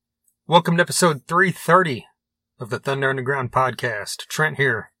Welcome to episode 330 of the Thunder Underground podcast. Trent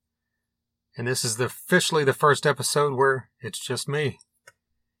here. And this is officially the first episode where it's just me.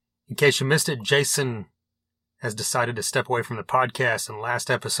 In case you missed it, Jason has decided to step away from the podcast, and last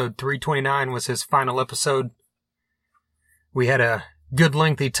episode 329 was his final episode. We had a good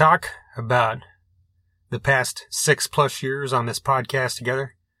lengthy talk about the past 6+ years on this podcast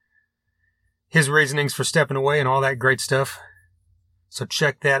together. His reasonings for stepping away and all that great stuff. So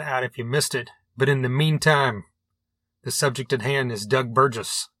check that out if you missed it. But in the meantime, the subject at hand is Doug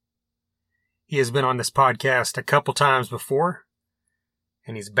Burgess. He has been on this podcast a couple times before,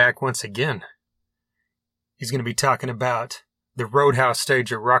 and he's back once again. He's going to be talking about the Roadhouse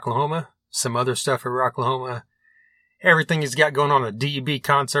stage at Rocklahoma, some other stuff at Rocklahoma, everything he's got going on at DEB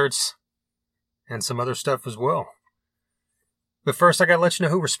concerts, and some other stuff as well. But first, I got to let you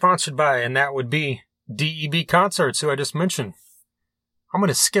know who we're sponsored by, and that would be DEB Concerts, who I just mentioned. I'm going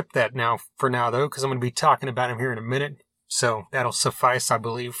to skip that for now, though, because I'm going to be talking about him here in a minute. So that'll suffice, I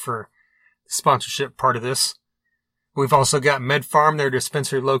believe, for the sponsorship part of this. We've also got MedPharm, their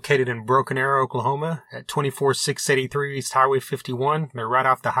dispensary located in Broken Arrow, Oklahoma, at 24683 East Highway 51. They're right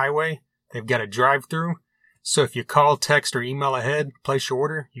off the highway. They've got a drive-through. So if you call, text, or email ahead, place your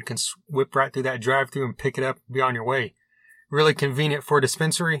order, you can whip right through that drive-through and pick it up and be on your way. Really convenient for a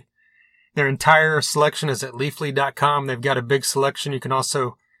dispensary. Their entire selection is at leafly.com. They've got a big selection. You can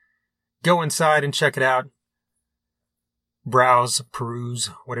also go inside and check it out. Browse, peruse,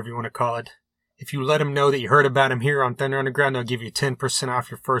 whatever you want to call it. If you let them know that you heard about them here on Thunder Underground, they'll give you 10%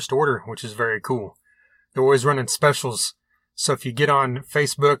 off your first order, which is very cool. They're always running specials. So if you get on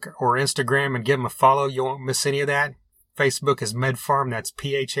Facebook or Instagram and give them a follow, you won't miss any of that. Facebook is MedPharm, that's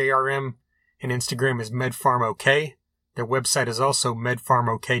PHARM, and Instagram is MedPharmOK. Their website is also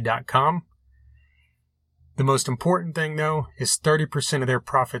medpharmok.com. The most important thing, though, is 30% of their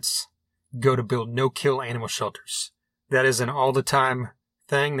profits go to build no-kill animal shelters. That is an all-the-time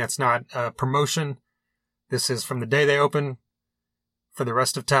thing. That's not a promotion. This is from the day they open for the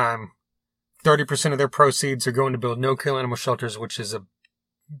rest of time. 30% of their proceeds are going to build no-kill animal shelters, which is a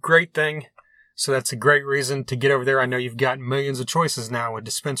great thing. So that's a great reason to get over there. I know you've got millions of choices now with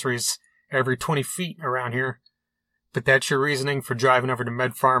dispensaries every 20 feet around here. But that's your reasoning for driving over to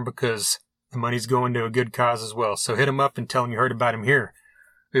MedPharm, because the money's going to a good cause as well. So hit them up and tell them you heard about them here.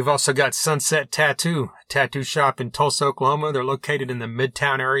 We've also got Sunset Tattoo, a tattoo shop in Tulsa, Oklahoma. They're located in the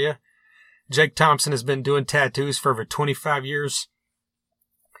Midtown area. Jake Thompson has been doing tattoos for over 25 years.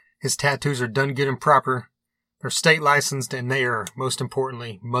 His tattoos are done good and proper. They're state licensed, and they are, most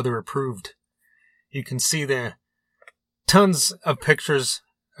importantly, mother approved. You can see the tons of pictures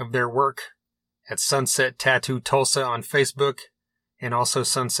of their work at Sunset Tattoo Tulsa on Facebook, and also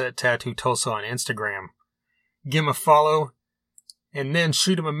Sunset Tattoo Tulsa on Instagram. Give them a follow, and then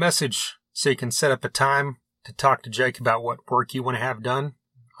shoot them a message so you can set up a time to talk to Jake about what work you want to have done.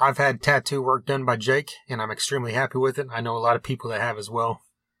 I've had tattoo work done by Jake, and I'm extremely happy with it. I know a lot of people that have as well.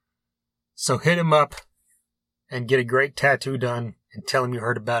 So hit him up and get a great tattoo done, and tell him you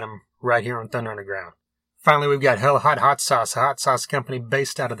heard about him right here on Thunder Underground. Finally, we've got Hella Hot Hot Sauce, a hot sauce company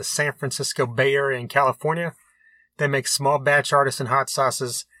based out of the San Francisco Bay Area in California. They make small batch artisan hot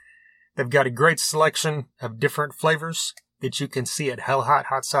sauces. They've got a great selection of different flavors that you can see at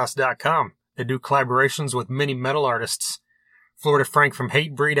hellahothotsauce.com. They do collaborations with many metal artists. Florida Frank from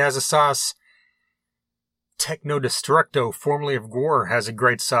Hatebreed has a sauce. Techno Destructo, formerly of Gore, has a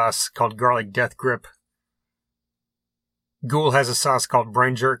great sauce called Garlic Death Grip. Ghoul has a sauce called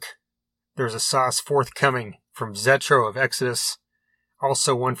Brain Jerk. There's a sauce forthcoming from Zetro of Exodus.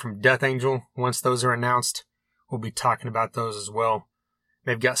 Also one from Death Angel. Once those are announced, we'll be talking about those as well.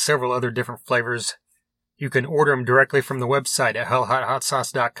 They've got several other different flavors. You can order them directly from the website at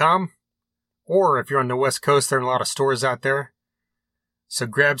hellahothotsauce.com. Or if you're on the West Coast, there are a lot of stores out there. So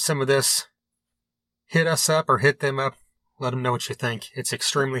grab some of this. Hit us up or hit them up. Let them know what you think. It's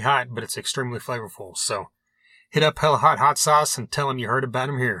extremely hot, but it's extremely flavorful. So hit up Hella Hot Hot Sauce and tell them you heard about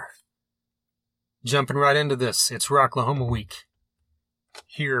them here. Jumping right into this, it's Rocklahoma week.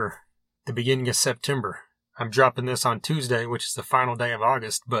 Here, the beginning of September. I'm dropping this on Tuesday, which is the final day of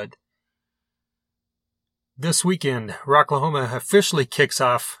August, but this weekend, Rocklahoma officially kicks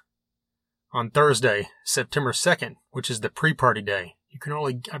off on Thursday, September 2nd, which is the pre-party day.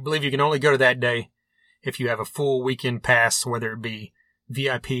 I believe you can only go to that day if you have a full weekend pass, whether it be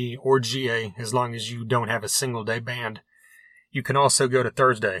VIP or GA, as long as you don't have a single day band. You can also go to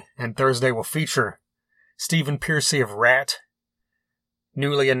Thursday, and Thursday will feature Stephen Pearcy of Rat.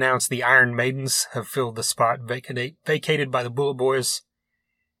 Newly announced the Iron Maidens have filled the spot vacated by the Bullet Boys.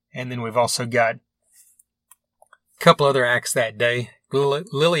 And then we've also got a couple other acts that day.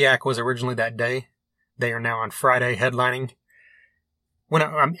 Liliac was originally that day. They are now on Friday headlining.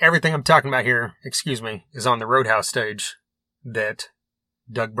 Everything I'm talking about here, is on the Roadhouse stage that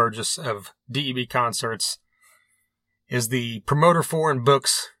Doug Burgess of DEB Concerts is the promoter for and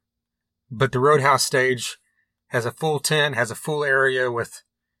books. But the Roadhouse stage has a full tent, has a full area with,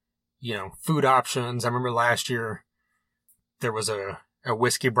 food options. I remember last year there was a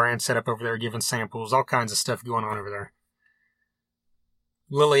whiskey brand set up over there giving samples, all kinds of stuff going on over there.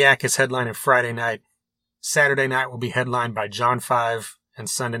 Liliac is headlining Friday night. Saturday night will be headlined by John 5, and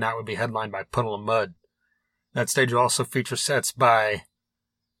Sunday night will be headlined by Puddle of Mud. That stage will also feature sets by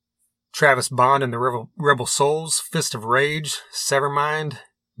Travis Bond and the Rebel Souls, Fist of Rage, Severmind,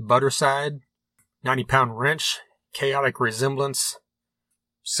 Butterside, 90 Pound Wrench, Chaotic Resemblance,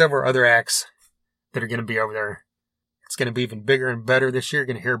 several other acts that are going to be over there. It's going to be even bigger and better this year. You're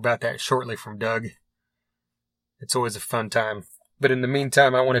going to hear about that shortly from Doug. It's always a fun time. But in the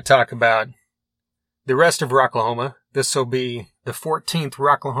meantime, I want to talk about the rest of Rocklahoma. This will be the 14th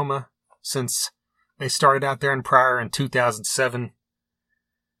Rocklahoma since they started out there in Pryor in 2007.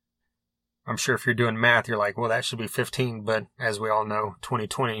 I'm sure if you're doing math, you're like, well, that should be 15. But as we all know,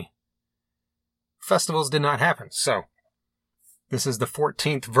 2020, festivals did not happen. So this is the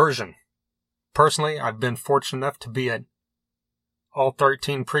 14th version. Personally, I've been fortunate enough to be at all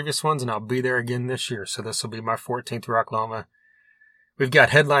 13 previous ones, and I'll be there again this year. So this will be my 14th Rocklahoma. We've got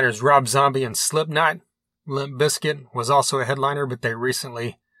headliners Rob Zombie and Slipknot. Limp Bizkit was also a headliner, but they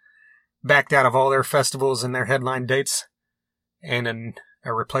recently backed out of all their festivals and their headline dates, and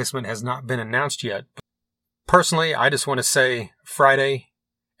a replacement has not been announced yet. Personally, I just want to say Friday,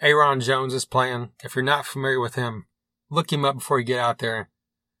 Aaron Jones is playing. If you're not familiar with him, look him up before you get out there.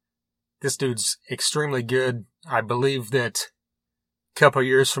 This dude's extremely good. I believe that a couple of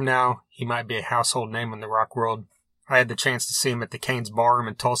years from now, he might be a household name in the rock world. I had the chance to see him at the Cain's Ballroom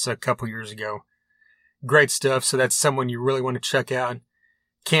in Tulsa a couple of years ago. Great stuff, so that's someone you really want to check out.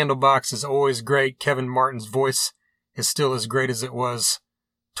 Candlebox is always great. Kevin Martin's voice is still as great as it was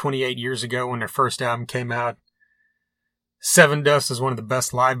 28 years ago when their first album came out. Seven Dust is one of the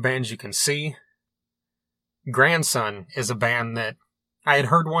best live bands you can see. Grandson is a band that I had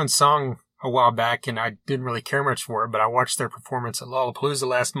heard one song a while back and I didn't really care much for it, but I watched their performance at Lollapalooza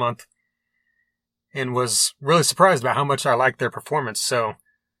last month and was really surprised by how much I liked their performance. So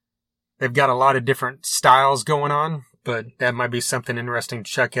they've got a lot of different styles going on, but that might be something interesting to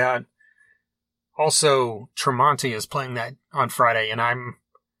check out. Also, Tremonti is playing that on Friday, and I'm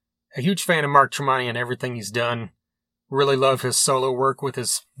a huge fan of Mark Tremonti and everything he's done. Really love his solo work with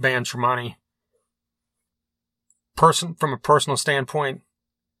his band Tremonti. From a personal standpoint,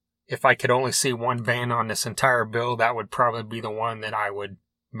 if I could only see one band on this entire bill, that would probably be the one that I would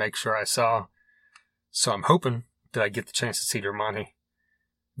make sure I saw. So I'm hoping that I get the chance to see Tremonti.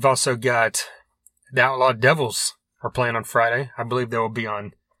 We've also got the Outlaw Devils are playing on Friday. I believe they will be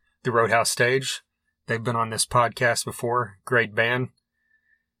on the Roadhouse stage. They've been on this podcast before. Great band.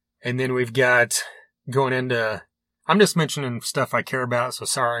 And then we've got going into... I'm just mentioning stuff I care about, so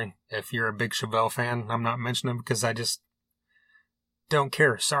sorry if you're a big Chevelle fan. I'm not mentioning them because I just don't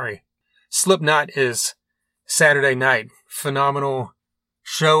care. Sorry. Slipknot is Saturday night. Phenomenal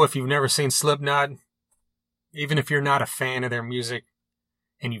show if you've never seen Slipknot. Even if you're not a fan of their music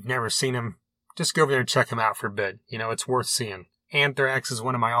and you've never seen them, just go over there and check them out for a bit. It's worth seeing. Anthrax is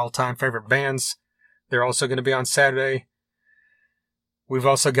one of my all-time favorite bands. They're also going to be on Saturday. We've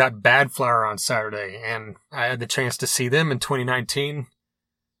also got Badflower on Saturday, and I had the chance to see them in 2019,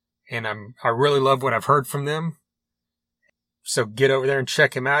 and I really love what I've heard from them. So get over there and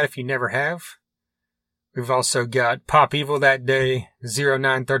check them out if you never have. We've also got Pop Evil that day,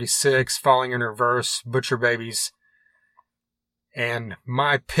 0936, Falling in Reverse, Butcher Babies. And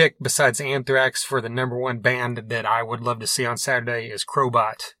my pick besides Anthrax for the number one band that I would love to see on Saturday is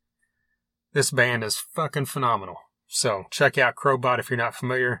Crowbot. This band is fucking phenomenal. So check out Crowbot if you're not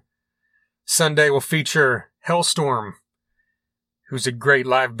familiar. Sunday will feature Hellstorm, who's a great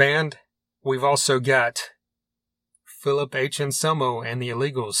live band. We've also got Philip H. Anselmo and the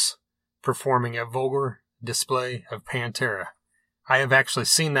Illegals performing at Vulgar Display of Pantera. I have actually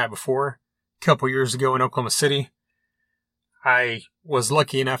seen that before, a couple years ago in Oklahoma City. I was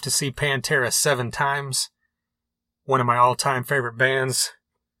lucky enough to see Pantera 7 times. One of my all-time favorite bands.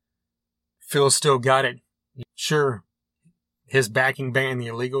 Phil still got it. Sure, his backing band, the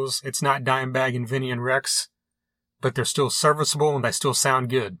Illegals, it's not Dimebag and Vinny and Rex, but they're still serviceable and they still sound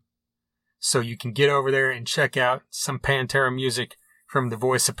good. So you can get over there and check out some Pantera music from the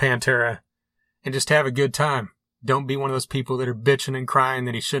voice of Pantera and just have a good time. Don't be one of those people that are bitching and crying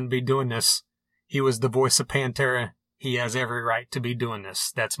that he shouldn't be doing this. He was the voice of Pantera. he has every right to be doing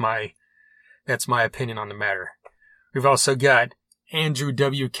this. That's my opinion on the matter. We've also got Andrew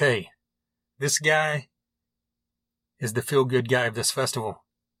WK. This guy is the feel-good guy of this festival.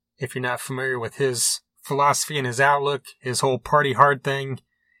 If you're not familiar with his philosophy and his outlook, his whole party hard thing,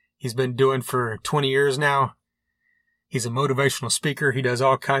 he's been doing for 20 years now. He's a motivational speaker. He does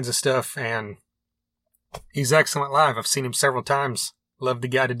all kinds of stuff, and he's excellent live. I've seen him several times. Love the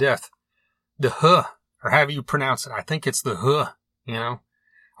guy to death. The Huh, or however you pronounce it. I think it's the Huh, you know.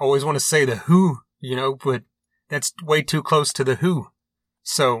 I always want to say the Who, you know, but that's way too close to the Who.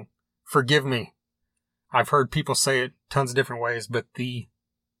 So, forgive me. I've heard people say it tons of different ways, but the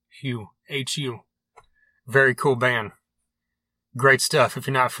Hugh, H-U. Very cool band. Great stuff. If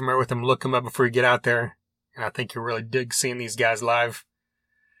you're not familiar with them, look them up before you get out there. And I think you'll really dig seeing these guys live.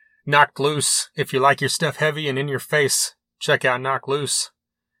 Knocked Loose. If you like your stuff heavy and in your face, check out Knocked Loose.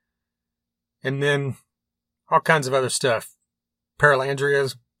 And then all kinds of other stuff.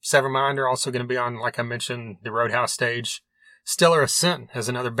 Paralandrias, Severmind are also going to be on, like I mentioned, the Roadhouse stage. Stellar Ascent is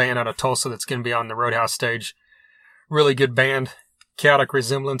another band out of Tulsa that's going to be on the Roadhouse stage. Really good band. Chaotic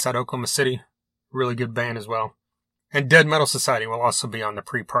Resemblance out of Oklahoma City. Really good band as well. And Dead Metal Society will also be on the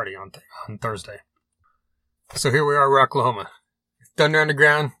pre-party on Thursday. So here we are, Rocklahoma. Thunder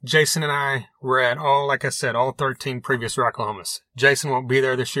Underground, Jason and I were at all 13 previous Rocklahomas. Jason won't be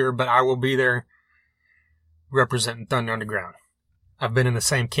there this year, but I will be there representing Thunder Underground. I've been in the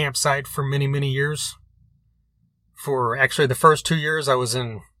same campsite for many, many years. For actually the first 2 years, I was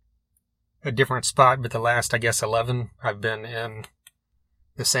in a different spot, but the last, 11, I've been in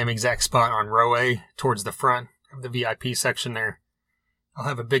the same exact spot on row A towards the front of the VIP section there. I'll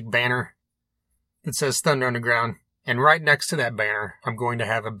have a big banner that says Thunder Underground, and right next to that banner, I'm going to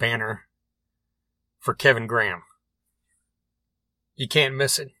have a banner for Kevin Graham. You can't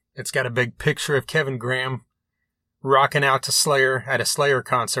miss it. It's got a big picture of Kevin Graham rocking out to Slayer at a Slayer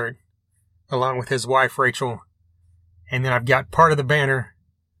concert, along with his wife, Rachel. And then I've got part of the banner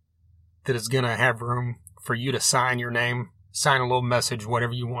that is going to have room for you to sign your name, sign a little message,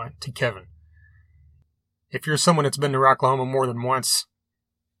 whatever you want, to Kevin. If you're someone that's been to Rocklahoma more than once,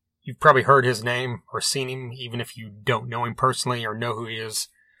 you've probably heard his name or seen him, even if you don't know him personally or know who he is.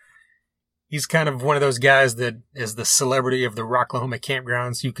 He's kind of one of those guys that is the celebrity of the Rocklahoma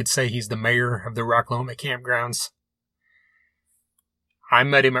campgrounds. You could say he's the mayor of the Rocklahoma campgrounds. I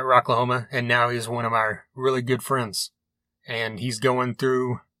met him at Rocklahoma, and now he's one of my really good friends. And he's going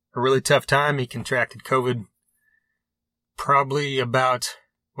through a really tough time. He contracted COVID probably about,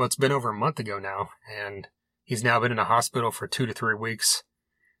 it's been over a month ago now. And he's now been in a hospital for 2 to 3 weeks.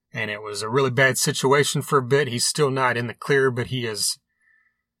 And it was a really bad situation for a bit. He's still not in the clear, but he is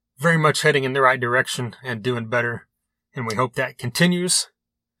very much heading in the right direction and doing better. And we hope that continues.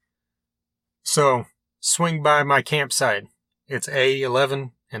 So, swing by my campsite. It's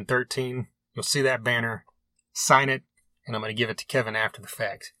A11 and 13. You'll see that banner. Sign it, and I'm going to give it to Kevin after the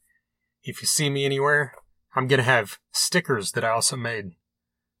fact. If you see me anywhere, I'm going to have stickers that I also made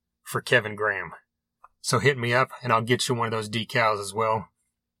for Kevin Graham. So hit me up, and I'll get you one of those decals as well.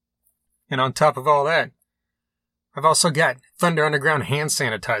 And on top of all that, I've also got Thunder Underground hand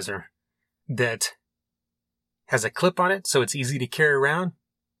sanitizer that has a clip on it, so it's easy to carry around.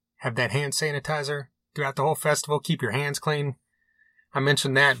 Have that hand sanitizer throughout the whole festival. Keep your hands clean. I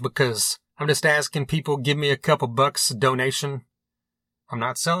mention that because I'm just asking people, give me a couple bucks donation. I'm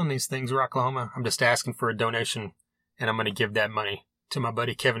not selling these things, Rocklahoma. I'm just asking for a donation, and I'm going to give that money to my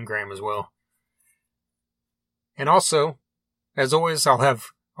buddy Kevin Graham as well. And also, as always, I'll have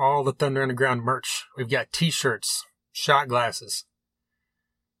all the Thunder Underground merch. We've got t-shirts, shot glasses,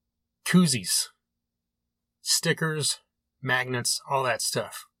 koozies, stickers, magnets, all that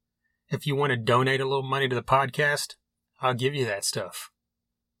stuff. If you want to donate a little money to the podcast, I'll give you that stuff.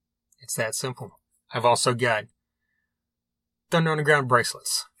 It's that simple. I've also got Thunder Underground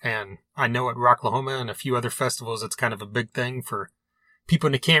bracelets. And I know at Rocklahoma and a few other festivals, it's kind of a big thing for people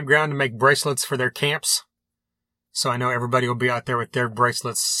in the campground to make bracelets for their camps. So I know everybody will be out there with their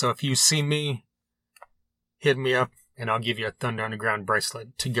bracelets. So if you see me, hit me up and I'll give you a Thunder Underground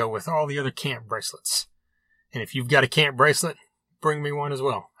bracelet to go with all the other camp bracelets. And if you've got a camp bracelet, bring me one as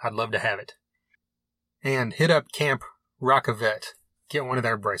well. I'd love to have it. And hit up Camp Rockavet. Get one of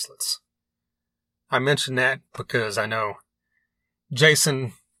their bracelets. I mention that because I know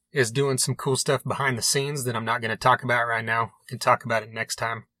Jason is doing some cool stuff behind the scenes that I'm not going to talk about right now. We can talk about it next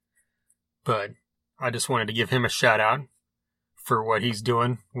time. But I just wanted to give him a shout out for what he's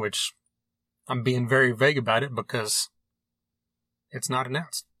doing, which I'm being very vague about it because it's not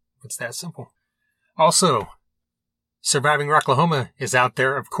announced. It's that simple. Also, Surviving Rocklahoma is out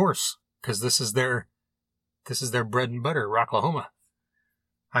there, of course, because this is their This is their bread and butter, Rocklahoma.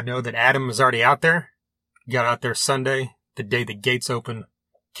 I know that Adam is already out there. Got out there Sunday, the day the gates open.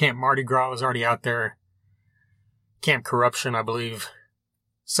 Camp Mardi Gras was already out there. Camp Corruption, I believe.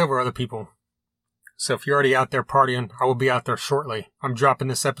 Several other people. So if you're already out there partying, I will be out there shortly. I'm dropping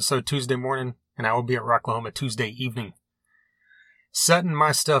this episode Tuesday morning, and I will be at Rocklahoma Tuesday evening. Setting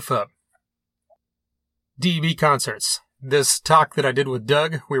my stuff up. DEB concerts. This talk that I did with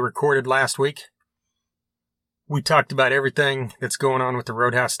Doug, we recorded last week. We talked about everything that's going on with the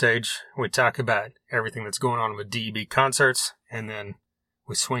Roadhouse stage. We talk about everything that's going on with DEB concerts. And then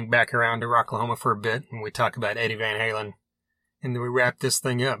we swing back around to Rocklahoma for a bit, and we talk about Eddie Van Halen. And then we wrap this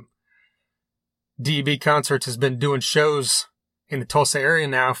thing up. DEB Concerts has been doing shows in the Tulsa area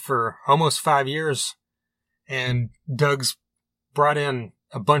now for almost 5 years. And Doug's brought in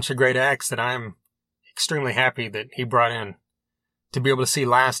a bunch of great acts that I'm extremely happy that he brought in. To be able to see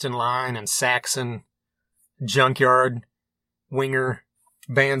Last in Line and Saxon, Junkyard, Winger,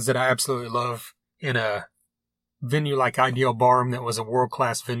 bands that I absolutely love in a venue like Ideal Barroom that was a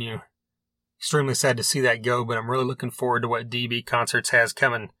world-class venue. Extremely sad to see that go, but I'm really looking forward to what DEB Concerts has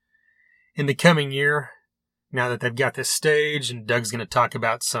coming in the coming year. Now that they've got this stage, and Doug's going to talk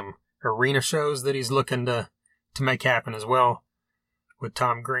about some arena shows that he's looking to make happen as well with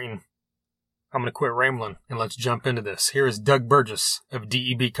Tom Green. I'm going to quit rambling and let's jump into this. Here is Doug Burgess of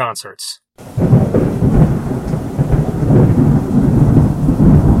DEB Concerts.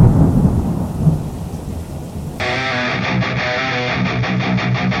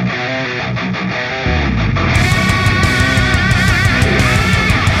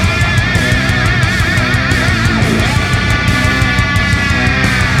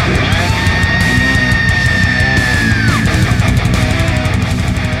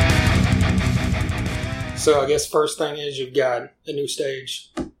 So I guess first thing is you've got a new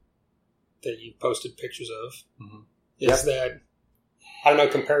stage that you posted pictures of. Mm-hmm. Is that, I don't know,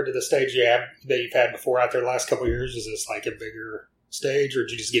 compared to the stage that you've had before out there the last couple of years, is this like a bigger stage, or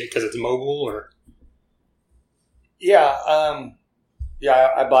did you just get it because it's mobile? Or Yeah,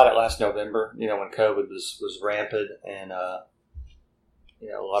 I bought it last November, when COVID was rampant, and a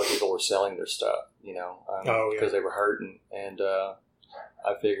lot of people were selling their stuff, because they were hurting, and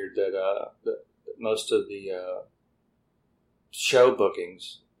I figured that most of the show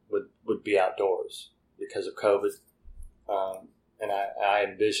bookings would be outdoors because of COVID. And I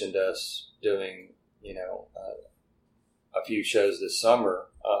envisioned us doing, a few shows this summer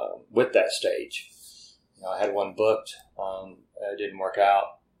with that stage. I had one booked. It didn't work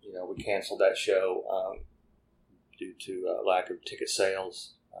out. We canceled that show due to lack of ticket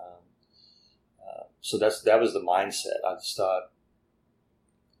sales. So that was the mindset. I just thought,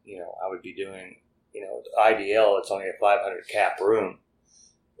 I would be doing, IDL, it's only a 500 cap room.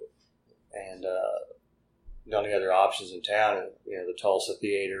 And the only other options in town are, the Tulsa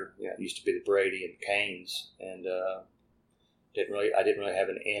Theater, it used to be the Brady and Canes. And I didn't really have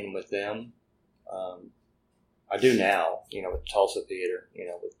an in with them. I do now, with Tulsa Theater,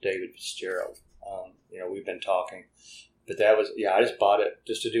 with David Fitzgerald. We've been talking. But that was, I just bought it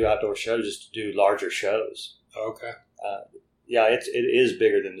just to do outdoor shows, just to do larger shows. Okay. It is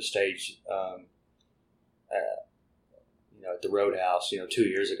bigger than the stage, at the Roadhouse, 2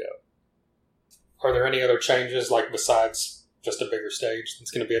 years ago. Are there any other changes, like besides just a bigger stage that's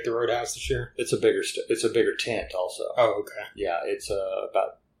going to be at the Roadhouse this year? It's a bigger tent also. Oh, okay. Yeah, it's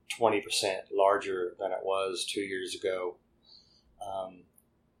about 20% larger than it was 2 years ago,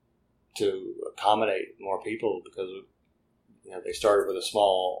 to accommodate more people, because they started with a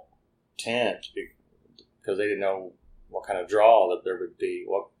small tent because they didn't know what kind of draw that there would be,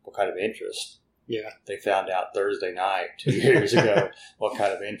 what kind of interest. Yeah. They found out Thursday night 2 years ago what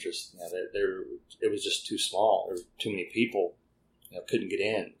kind of interest. It was just too small. There were too many people. Couldn't get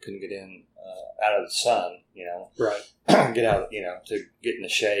in out of the sun. Right. Get out. To get in the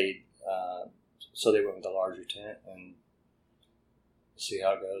shade. So they went with a larger tent, and see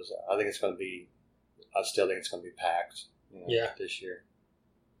how it goes. I think it's going to be. I still think it's going to be packed. This year.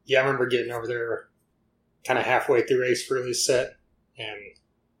 Yeah, I remember getting over there, kind of halfway through Ace Frehley's set, and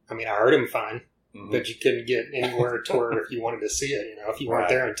I heard him fine. Mm-hmm. But you couldn't get anywhere to where if you wanted to see it, if you weren't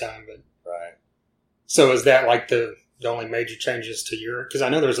there in time. But right. So is that like the only major changes to your? Because I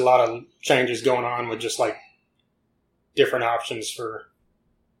know there's a lot of changes going on with just like different options for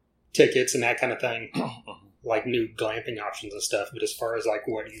tickets and that kind of thing, like new glamping options and stuff. But as far as like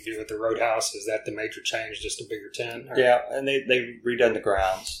what you do at the Roadhouse, is that the major change? Just a bigger tent? Or? Yeah, and they redone the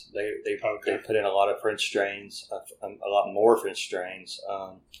grounds. They put in a lot of French strains, a lot more French strains.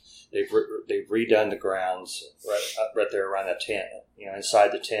 They've redone the grounds right there around the tent,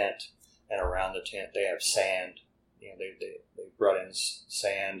 inside the tent, and around the tent they have sand. They brought in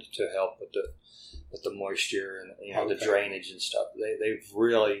sand to help with the moisture and the drainage and stuff. They've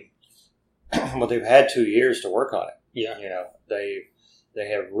really well, they've had 2 years to work on it. Yeah. They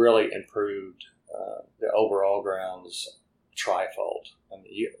have really improved the overall grounds trifold. I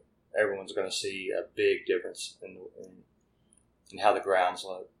mean, everyone's going to see a big difference in how the grounds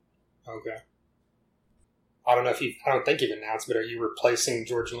look. Okay. I don't think you've announced, but are you replacing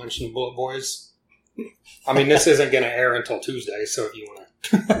George Lynch and the Bullet Boys? I mean, this isn't going to air until Tuesday, so if you want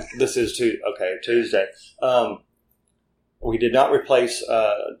to. This is Tuesday. We did not replace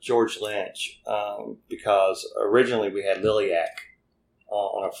George Lynch because originally we had Liliac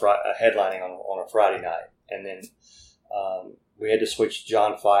headlining on a Friday night, and then we had to switch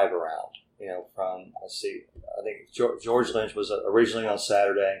John Five around. From I think George Lynch was originally on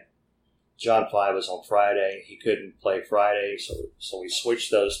Saturday. John Five was on Friday. He couldn't play Friday, so we switched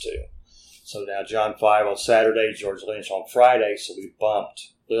those two. So now John Five on Saturday, George Lynch on Friday. So we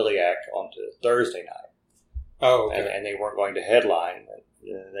bumped Liliac onto Thursday night. Oh, okay. And they weren't going to headline.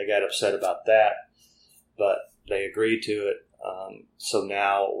 They got upset about that, but they agreed to it. So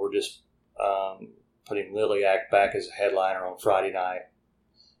now we're just putting Liliac back as a headliner on Friday night,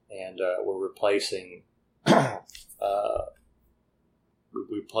 and we're replacing.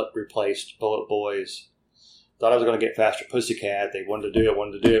 We replaced Bullet Boys. Thought I was going to get Faster Pussycat. They wanted to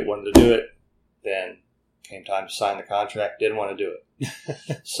do it. Then came time to sign the contract. Didn't want to do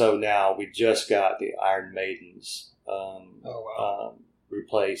it. So now we just got the Iron Maidens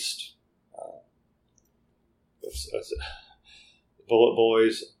replaced. Bullet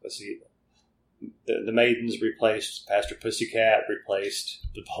Boys. Let's see. The Maidens replaced Pastor Pussycat. Replaced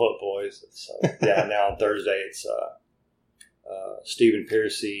the Bullet Boys. So now on Thursday it's Stephen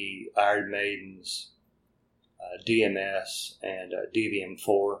Piercy, Iron Maidens, DMS, and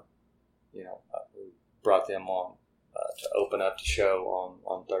DVM4. We brought them on to open up the show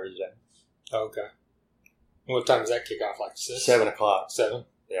on Thursday. Okay. What time does that kick off? Like 6? 7 o'clock. 7?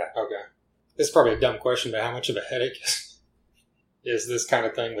 Yeah. Okay. This is probably a dumb question, but how much of a headache is this kind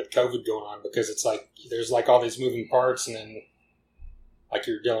of thing with COVID going on? Because it's like there's like all these moving parts, and then like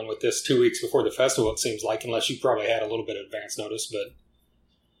you're dealing with this 2 weeks before the festival, it seems like, unless you probably had a little bit of advance notice, but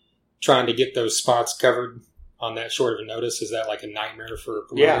trying to get those spots covered on that short of a notice, is that like a nightmare for a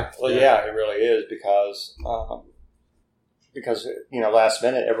promoter? Yeah, well, yeah, it really is because last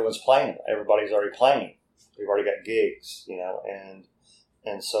minute everyone's playing. Everybody's already playing. We've already got gigs,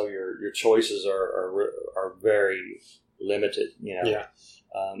 and so your choices are very limited. Yeah.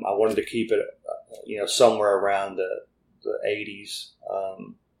 I wanted to keep it, somewhere around the 80s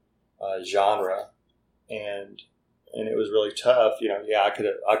genre, and it was really tough. I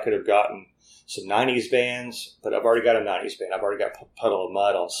could have gotten some 90s bands, but I've already got a 90s band. I've already got Puddle of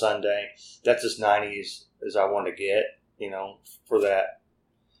Mud on Sunday. That's as 90s as I want to get, for that,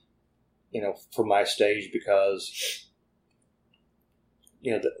 for my stage, because,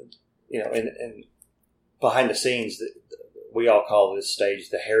 and behind the scenes, we all call this stage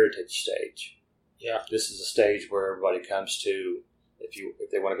the heritage stage. Yeah. This is a stage where everybody comes to,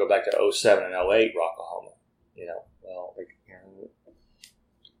 if they want to go back to 07 and 08 Rocklahoma,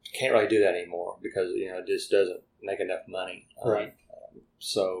 can't really do that anymore because, it just doesn't make enough money. Right.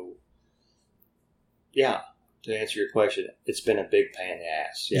 So, yeah, to answer your question, it's been a big pain in the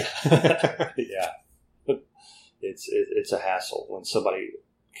ass. Yeah. Yeah. It's a hassle when somebody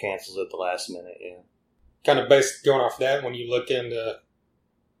cancels at the last minute. Yeah. Kind of based going off that, when you look into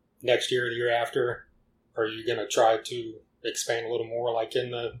next year or the year after, are you going to try to expand a little more like in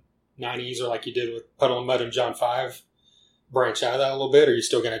the 90s or like you did with Puddle of Mud and John 5? Branch out of that a little bit, or are you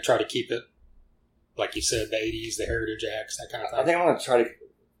still going to try to keep it, like you said, the 80s, the heritage acts, that kind of thing? I think I'm going to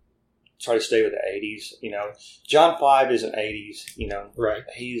try to stay with the 80s. John 5 is an 80s. Right.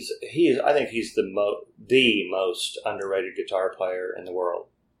 He is. I think he's the most underrated guitar player in the world.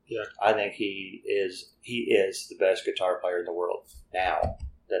 Yeah. I think he is the best guitar player in the world now.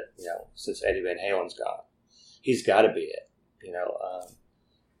 That since Eddie Van Halen's gone, he's got to be it.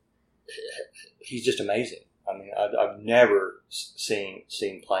 He's just amazing. I mean, I've never seen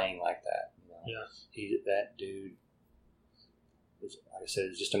playing like that. Yeah. That dude, like I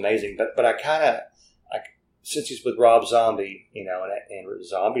said, is just amazing. But I since he's with Rob Zombie, and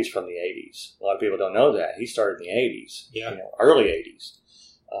Zombie's from the 80s. A lot of people don't know that. He started in the 80s. Yeah. Early 80s.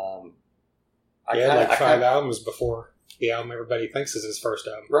 He had like 5 albums before the album everybody thinks is his first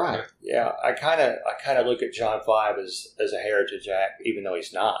album. Right. Yeah. I kind of look at John 5 as a heritage act, even though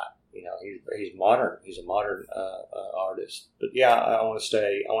he's not. He's modern. He's a modern artist. But yeah, I want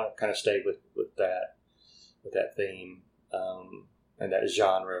to kind of stay with that theme and that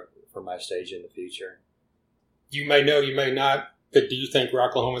genre for my stage in the future. You may know, you may not, but do you think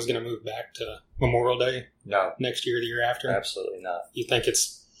Rocklahoma is going to move back to Memorial Day No, next year or the year after? absolutely not. You think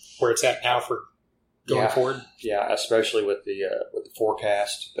it's where it's at now for going forward? Yeah, especially with the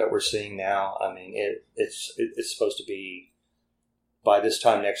forecast that we're seeing now. I mean, it's supposed to be, by this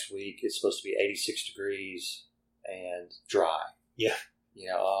time next week, it's supposed to be 86 degrees and dry. Yeah.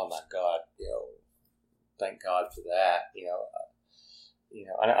 Oh my God, thank God for that.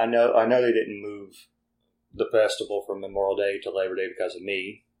 I know they didn't move the festival from Memorial Day to Labor Day because of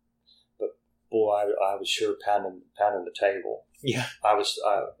me, but boy, I was sure pounding the table. Yeah. I was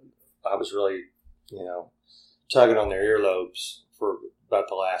really, tugging on their earlobes for about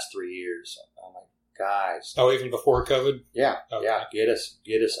the last 3 years. I'm like, guys. Oh, even before COVID? Yeah. Okay. Yeah. Get us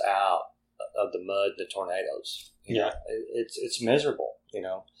out of the mud, the tornadoes. It's miserable,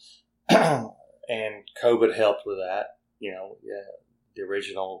 and COVID helped with that. The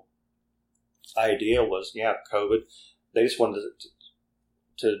original idea was, COVID, they just wanted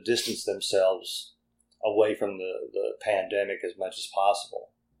to distance themselves away from the pandemic as much as possible.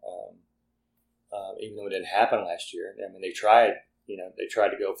 Even though it didn't happen last year. I mean, they tried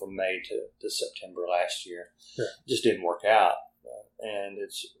to go from May to September last year. Sure. Just didn't work out. And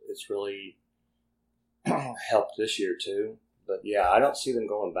it's really helped this year too. But yeah, I don't see them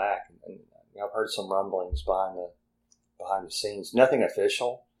going back. And I've heard some rumblings behind the scenes. Nothing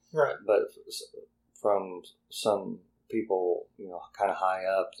official. Right. But from some people, kind of high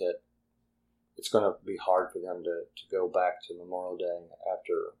up, that it's going to be hard for them to go back to Memorial Day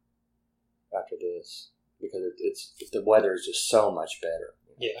after this, because the weather is just so much better.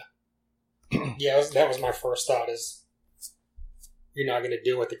 Yeah. Yeah, that was my first thought, is you're not going to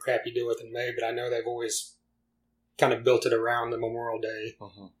deal with the crap you deal with in May, but I know they've always kind of built it around the Memorial Day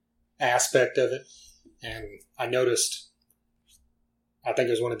aspect of it. And I noticed, I think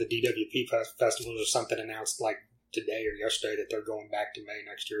it was one of the DWP festivals or something announced like today or yesterday that they're going back to May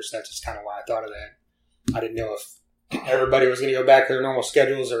next year. So that's just kind of why I thought of that. I didn't know if everybody was going to go back to their normal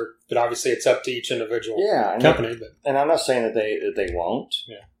schedules, but obviously it's up to each individual company. And I'm not saying that they won't.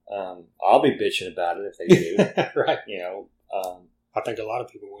 Yeah. I'll be bitching about it if they do. Right. I think a lot of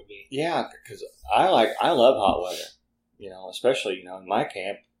people would be. Yeah, because I love hot weather. Especially in my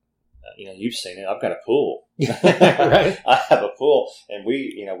camp. You've seen it. I've got a pool. Right. I have a pool, and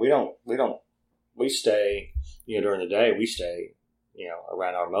we stay. During the day we stay.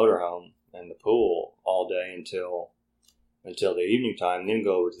 Around our motorhome and the pool all day until the evening time, and then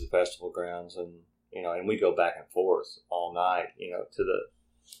go over to the festival grounds, and we go back and forth all night, to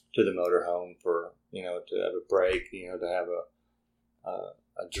the motorhome for, to have a break, to have a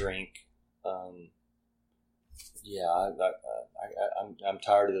drink. I'm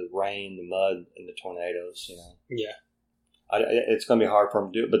tired of the rain, the mud, and the tornadoes. Yeah, it's going to be hard for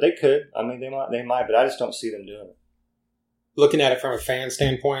them to do it, but they could. I mean, they might, but I just don't see them doing it. Looking at it from a fan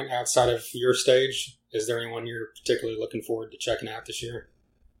standpoint, outside of your stage, is there anyone you're particularly looking forward to checking out this year?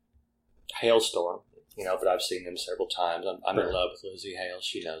 Hailstorm, but I've seen them several times. I'm in love with Lizzie Hale.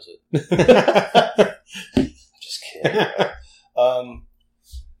 She knows it. Just kidding.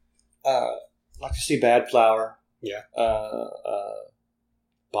 Like to see Bad Flower. Yeah.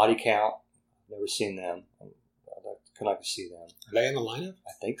 Body Count. Never seen them. I'd like to see them. Are they in the lineup?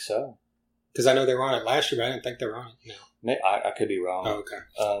 I think so. Because I know they were on it last year, but I didn't think they were on it now. I could be wrong. Oh, okay.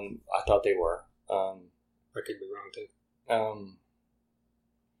 I thought they were. I could be wrong too.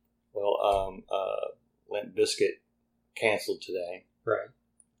 Limp Bizkit canceled today. Right.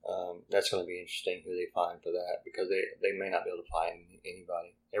 That's going to be interesting who they find for that, because they may not be able to find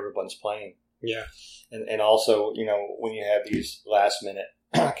anybody. Everyone's playing. Yeah. And also, when you have these last minute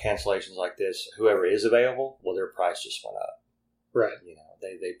cancellations like this, whoever is available, well, their price just went up. Right.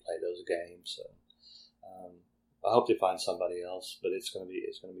 They play those games. So I hope they find somebody else, but it's going to be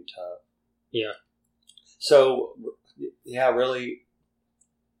tough. Yeah. So yeah, really,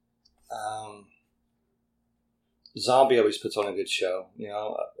 Zombie always puts on a good show.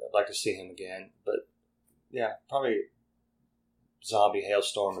 I'd like to see him again, but yeah, probably Zombie,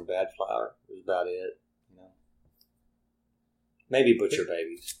 Hailstorm, and Bad Flower is about it. Maybe Butcher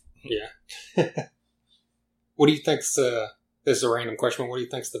Babies. Yeah. What do you think's this is a random question, but what do you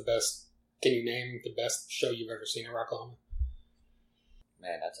think's the best? Can you name the best show you've ever seen in Rocklahoma?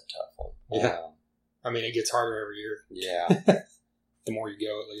 Man, that's a tough one. Yeah. I mean, it gets harder every year. Yeah. The more you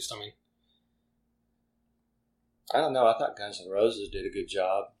go, at least. I mean, I don't know. I thought Guns N' Roses did a good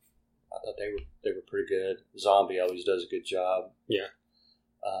job. I thought they were pretty good. Zombie always does a good job. Yeah.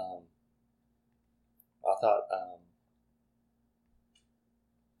 I thought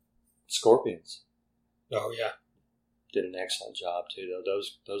Scorpions. Oh yeah. did an excellent job too. Though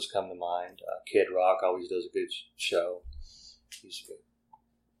those come to mind. Kid Rock always does a good show. He's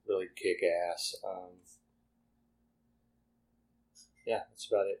really kick ass. Yeah, that's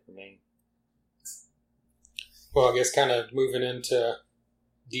about it for me. Well, I guess kind of moving into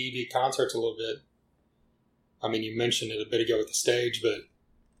DEB concerts a little bit. I mean, you mentioned it a bit ago with the stage, but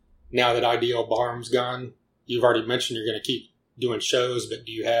now that Ideal Barroom's gone, you've already mentioned you're going to keep doing shows, but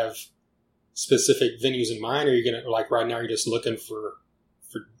do you have specific venues in mind, or are you going to, like right now, you're just looking for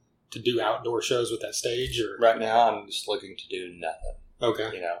to do outdoor shows with that stage? Or right now, I'm just looking to do nothing.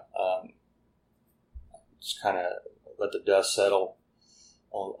 Okay. You know, just kind of let the dust settle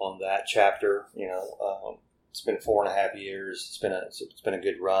on that chapter. You know, it's been 4.5 years. It's been a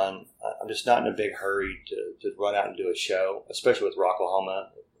good run. I'm just not in a big hurry to run out and do a show, especially with Rocklahoma.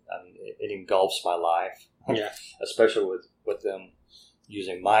 I mean, it engulfs my life. Yeah. Especially with them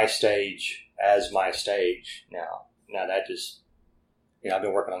using my stage as my stage now. Now that just, you know, I've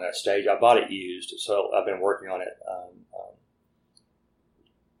been working on that stage. I bought it used, so I've been working on it,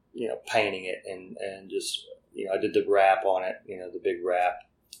 you know, painting it and just, you know, I did the wrap on it, you know, the big wrap,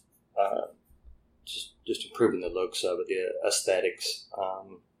 just improving the looks of it, the aesthetics.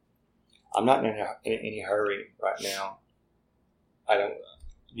 I'm not in any hurry right now. I don't,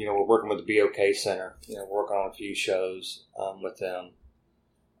 you know, we're working with the BOK Center. You know, we're working on a few shows with them.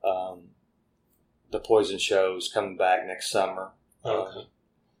 The Poison show's coming back next summer. Okay.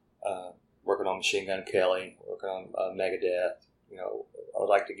 Working on Machine Gun Kelly, working on Megadeth. You know, I'd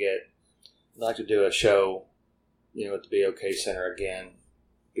like to do a show, you know, at the BOK Center again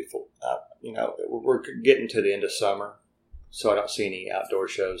before, you know, we're getting to the end of summer, so I don't see any outdoor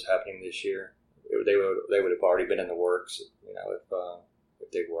shows happening this year. They would have already been in the works, you know,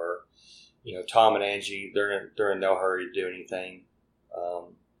 if they were. You know, Tom and Angie, they're in no hurry to do anything,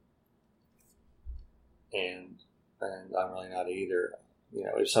 and I'm really not either. You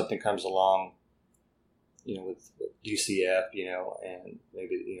know, if something comes along, you know, with DCF, you know, and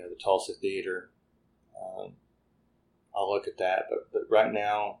maybe, you know, the Tulsa Theater, I'll look at that. But right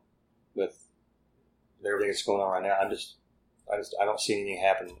now, with everything that's going on right now, I don't see anything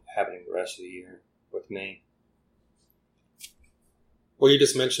happening the rest of the year with me. Well, you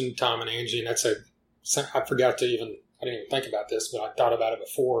just mentioned Tom and Angie, and I didn't even think about this, but I thought about it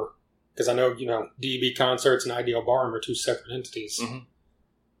before, because I know, you know, DEB Concerts and Ideal Barroom are two separate entities. Mm-hmm.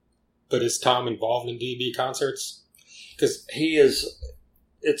 But is Tom involved in DEB Concerts? Because he is.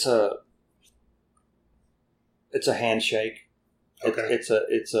 It's a handshake. Okay. It's a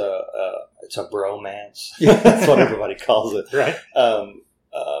bromance. That's what everybody calls it. Right.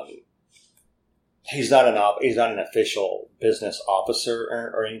 He's not an official business officer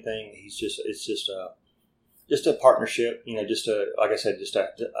or anything. It's just a partnership. You know, like I said, just a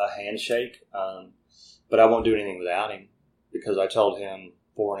handshake. But I won't do anything without him, because I told him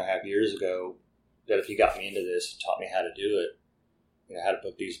 4.5 years ago that if he got me into this and taught me how to do it, you know, how to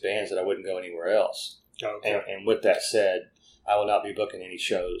book these bands, that I wouldn't go anywhere else. Okay. And with that said, I will not be booking any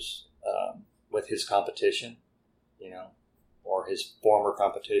shows with his competition, you know, or his former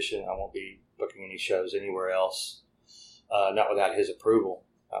competition. I won't be booking any shows anywhere else, not without his approval,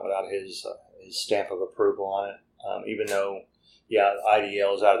 not without his stamp of approval on it. Even though, yeah,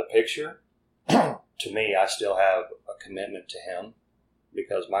 IDL is out of the picture, to me, I still have a commitment to him,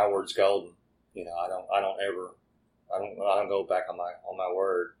 because my word's golden. You know, I don't go back on my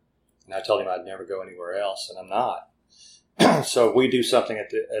word. And I told him I'd never go anywhere else, and I'm not. So if we do something at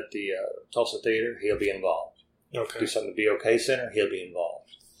the Tulsa Theater, he'll be involved. Okay. Do something at the BOK Center, he'll be involved.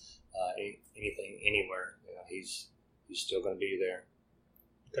 Anything, anywhere, you know, he's still going to be there.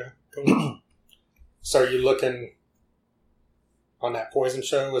 Okay, cool. So are you looking on that Poison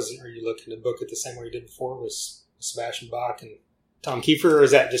show? Are you looking to book it the same way you did before with Sebastian Bach and Tom Kiefer, or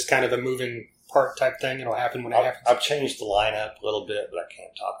is that just kind of a moving part type thing? It'll happen when it happens. I've changed the lineup a little bit, but I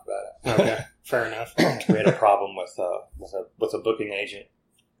can't talk about it. Okay, fair enough. We had a problem with a booking agent,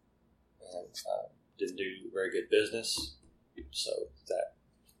 and didn't do very good business, so that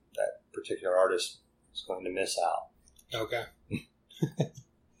particular artist is going to miss out. Okay.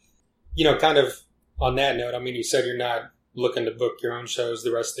 You know, kind of on that note, I mean, you said you're not looking to book your own shows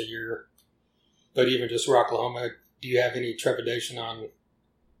the rest of the year, but even just Rocklahoma, do you have any trepidation on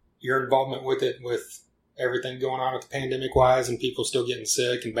your involvement with it, with everything going on with the pandemic wise and people still getting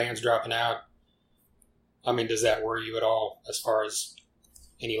sick and bands dropping out? I mean, does that worry you at all as far as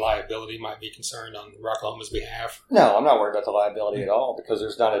any liability might be concerned on Rocklahoma's behalf? No, I'm not worried about the liability at all, because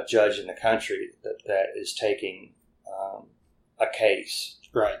there's not a judge in the country that is taking a case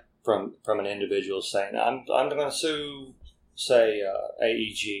right from an individual saying, I'm going to sue, say,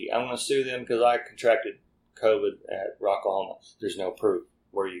 AEG. I'm going to sue them because I contracted COVID at Rocklahoma. There's no proof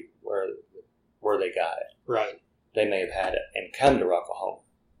where they got it. Right. They may have had it and come to Rocklahoma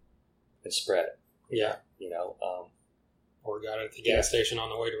and spread it. Yeah. Or got it at the gas station on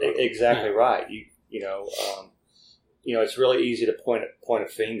the way to Rocklahoma. Exactly right. It's really easy to point a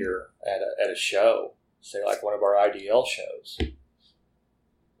finger at a show, say like one of our IDL shows.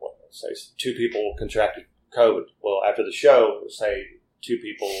 Well, say 2 people contracted COVID. Well, after the show, say 2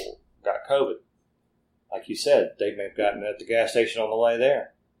 people got COVID. Like you said, they may have gotten it at the gas station on the way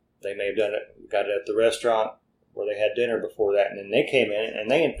there. They may have got it at the restaurant where they had dinner before that, and then they came in and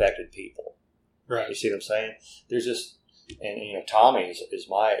they infected people. Right. You see what I'm saying? There's just, and Tommy is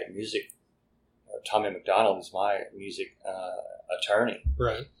my music. Tommy McDonald is my music attorney.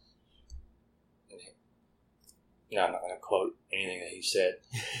 Right. I'm not going to quote anything that he said,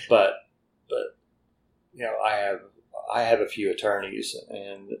 but I have a few attorneys,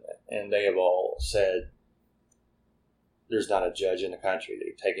 and they have all said there's not a judge in the country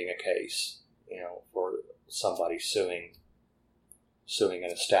that taking a case, for somebody suing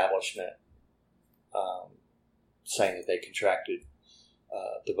an establishment, saying that they contracted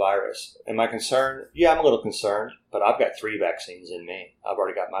the virus. Am I concerned? Yeah, I'm a little concerned, but I've got 3 vaccines in me. I've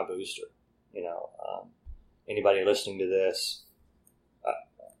already got my booster. Anybody listening to this,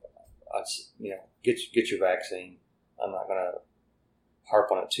 get your vaccine. I'm not going to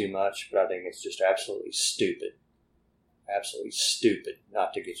harp on it too much, but I think it's just absolutely stupid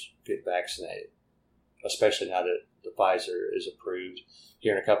not to get vaccinated, especially now that the Pfizer is approved.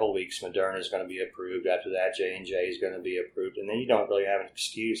 Here in a couple of weeks, Moderna is going to be approved. After that, J&J is going to be approved, and then you don't really have an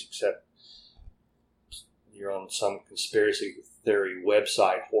excuse except you're on some conspiracy theory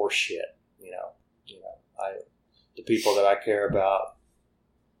website horse shit. The people that I care about,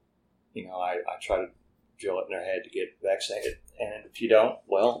 I try to drill it in their head to get vaccinated, and if you don't,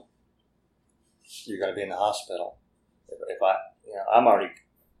 well, you're going to be in the hospital.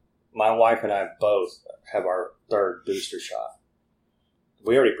 My wife and I both have our 3rd booster shot.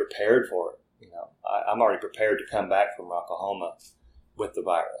 We already prepared for it. I'm already prepared to come back from Rocklahoma with the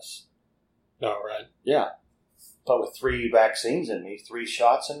virus. Oh, right. Yeah. But with 3 vaccines in me, 3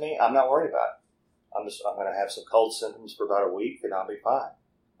 shots in me, I'm not worried about it. I'm going to have some cold symptoms for about a week, and I'll be fine.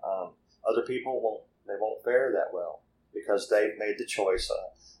 Other people won't fare that well because they've made the choice.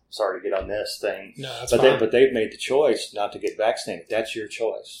 Sorry to get on this thing, no, that's fine. But they've made the choice not to get vaccinated. That's your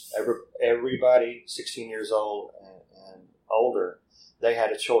choice. Everybody 16 years old and older, they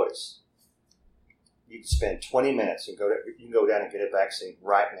had a choice. You can spend 20 minutes and you can go down and get a vaccine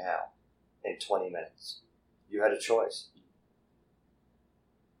right now in 20 minutes. You had a choice.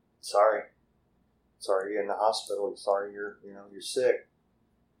 Sorry you're in the hospital. Sorry you're sick.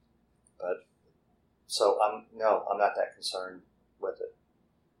 But so I'm not that concerned with it.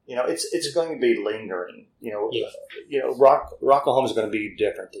 It's going to be lingering. Rocklahoma is going to be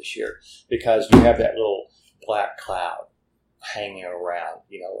different this year because you have that little black cloud hanging around.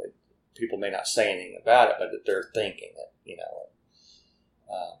 People may not say anything about it, but they're thinking it.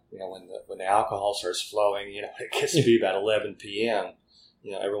 When the alcohol starts flowing, it gets to be about 11 p.m.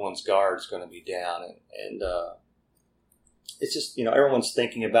 Everyone's guard is going to be down, and it's just everyone's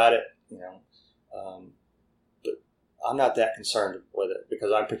thinking about it. But I'm not that concerned with it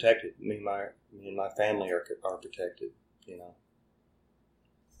because I'm protected. Me and my family are protected.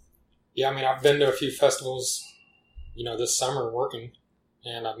 Yeah, I've been to a few festivals, this summer working,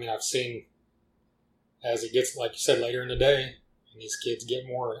 and I've seen as it gets, like you said, later in the day, and these kids get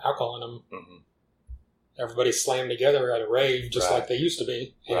more alcohol in them. Mm-hmm. Everybody's slammed together at a rave just like they used to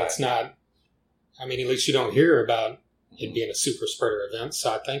be. And it's not, at least you don't hear about it being a super spreader event.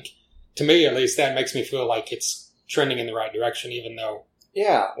 So I think, to me at least, that makes me feel like it's trending in the right direction, even though.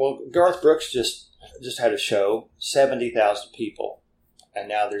 Yeah, well, Garth Brooks just had a show, 70,000 people. And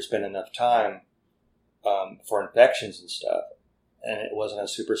now there's been enough time for infections and stuff. And it wasn't a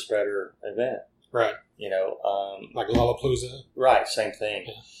super spreader event. Right. Like Lollapalooza. Right, same thing.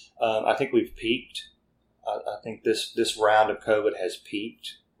 Yeah. I think we've peaked. I think this round of COVID has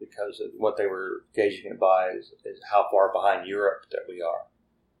peaked because of what they were gauging it by is how far behind Europe that we are.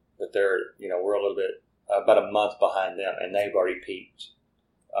 But they're, we're a little bit, about a month behind them, and they've already peaked.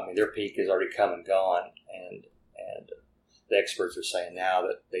 Their peak has already come and gone, and the experts are saying now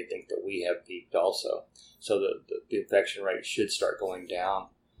that they think that we have peaked also. So the infection rate should start going down,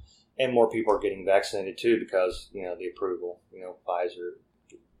 and more people are getting vaccinated too because, the approval, Pfizer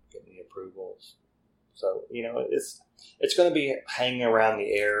getting the approvals. So, it's going to be hanging around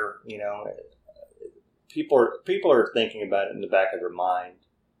the air, People are thinking about it in the back of their mind,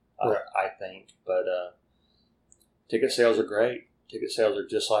 right. I think. But ticket sales are great. Ticket sales are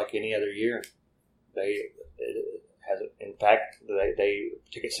just like any other year. it has, in fact,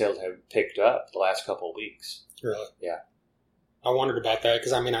 ticket sales have picked up the last couple of weeks. Really? Yeah. I wondered about that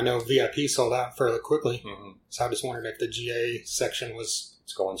because, I mean, I know VIP sold out fairly quickly. Mm-hmm. So I just wondered if the GA section was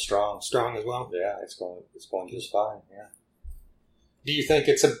It's going strong. strong as well. Yeah, it's going just fine. Yeah. Do you think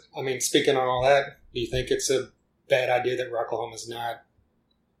it's speaking on all that, do you think it's a bad idea that Rocklahoma's not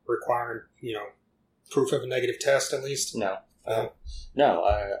requiring, proof of a negative test at least? No.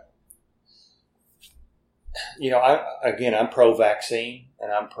 No. I'm pro-vaccine,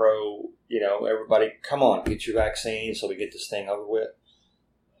 and I'm pro, everybody, come on, get your vaccine so we get this thing over with.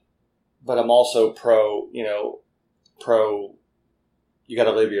 But I'm also pro, you got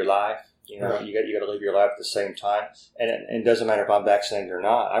to live your life. Right. You got to live your life at the same time. And it doesn't matter if I'm vaccinated or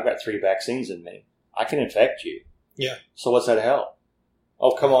not. I've got 3 vaccines in me. I can infect you. Yeah. So what's that help?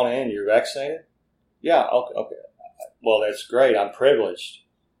 Oh, come on in. You're vaccinated? Yeah. Okay. Well, that's great. I'm privileged.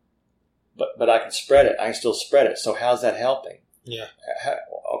 But I can spread it. I can still spread it. So how's that helping? Yeah.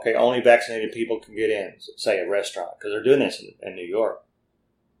 Okay, only vaccinated people can get in, say, a restaurant, because they're doing this in New York.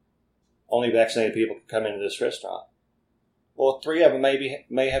 Only vaccinated people can come into this restaurant. Well, 3 of them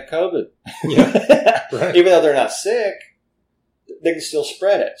may have COVID. Yeah. Right. Even though they're not sick, they can still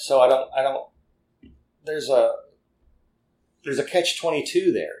spread it. So I don't. There's a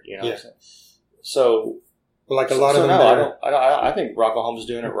catch-22 there, Yeah. So. Well, like a lot of them. I think Rocklahoma's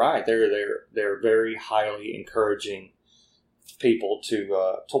doing it right. They're very highly encouraging people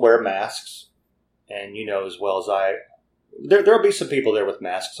to wear masks, and as well as I, there'll be some people there with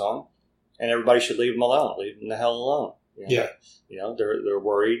masks on, and everybody should leave them alone. Leave them the hell alone. Yeah. They're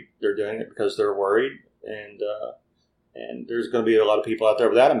worried. They're doing it because they're worried, and there's going to be a lot of people out there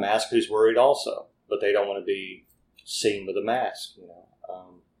without a mask who's worried also, but they don't want to be seen with a mask.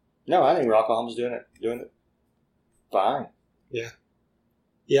 No, I think Rocklahoma's doing it fine.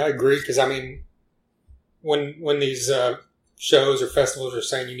 Yeah, I agree. Because I mean, when these shows or festivals are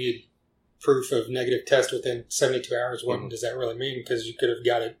saying you need proof of negative test within 72 hours, what does that really mean? Because you could have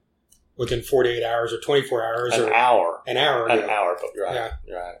got it within 48 hours or 24 hours An or hour. An hour. An hour. But you're right. Yeah.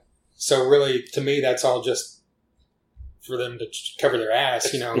 You're right. So really, to me, that's all just for them to cover their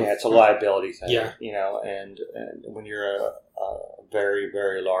ass. Yeah, it's a liability thing. Yeah. And when you're a very,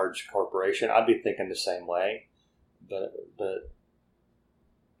 very large corporation, I'd be thinking the same way. But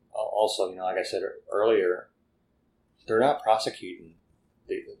also, like I said earlier, they're not prosecuting.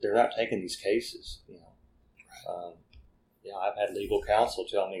 They're not taking these cases. I've had legal counsel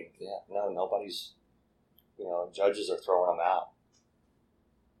tell me, nobody's. Judges are throwing them out.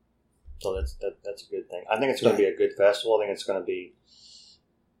 So that's a good thing. I think it's going to be a good festival. I think it's going to be,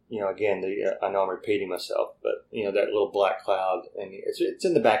 again, I know I'm repeating myself, but that little black cloud, and it's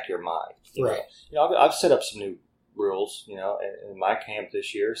in the back of your mind. Right. I've set up some new rules. In my camp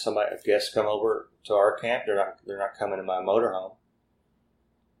this year, if guests come over to our camp, they're not coming to my motorhome.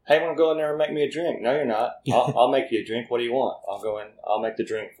 Hey, I want to go in there and make me a drink. No, you're not. I'll make you a drink. What do you want? I'll go in. I'll make the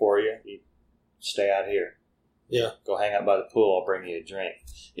drink for you. You stay out here. Yeah. Go hang out by the pool. I'll bring you a drink.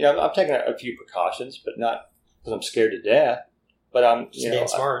 I'm taking a few precautions, but not because I'm scared to death. But I'm being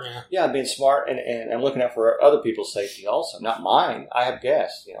smart. I'm being smart, and I'm looking out for other people's safety also, not mine. I have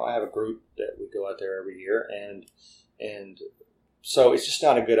guests. I have a group that we go out there every year, and so it's just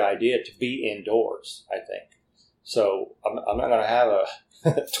not a good idea to be indoors, I think. So I'm not going to have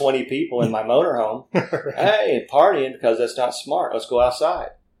 20 people in my motorhome, hey, partying, because that's not smart. Let's go outside.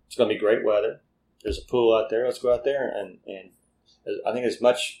 It's going to be great weather. There's a pool out there. Let's go out there, and I think as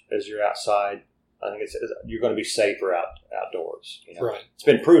much as you're outside, I think you're going to be safer outdoors. Right. It's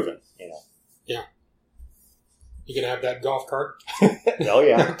been proven. Yeah. You can have that golf cart. Oh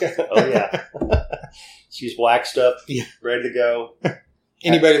yeah. Oh yeah. She's waxed up, ready to go.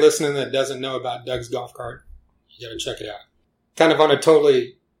 Anybody listening that doesn't know about Doug's golf cart, you got to check it out. Kind of on a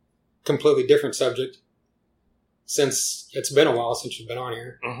completely different subject. Since it's been a while since you've been on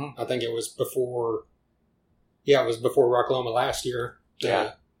here, I think it was before. Yeah, it was before Rocklahoma last year.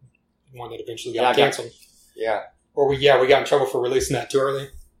 Yeah. One that eventually got canceled. Yeah. Or we got in trouble for releasing that too early.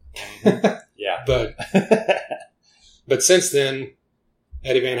 Yeah. But since then,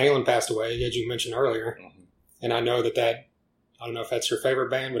 Eddie Van Halen passed away, as you mentioned earlier. And I know that I don't know if that's your favorite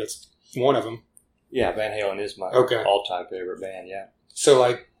band, but it's one of them. Yeah, Van Halen is my all-time favorite band, yeah. So,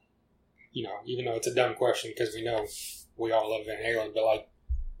 even though it's a dumb question because we know we all love Van Halen, but,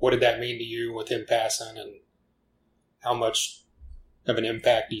 what did that mean to you with him passing, and how much of an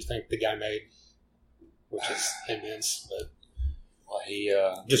impact do you think the guy made? Which is immense, but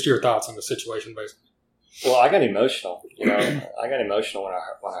just your thoughts on the situation, basically. Well, I got emotional. I got emotional when I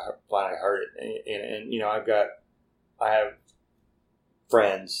finally heard it, and I have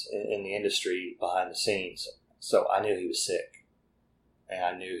friends in the industry behind the scenes, so I knew he was sick, and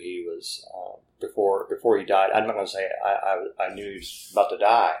I knew he was before he died. I'm not going to say I knew he was about to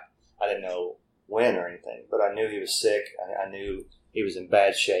die. I didn't know when or anything, but I knew he was sick. I knew he was in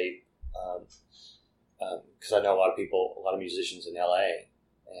bad shape because I know a lot of musicians in LA,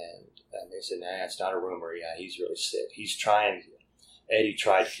 and they said, "Nah, it's not a rumor. Yeah, he's really sick. He's trying." Eddie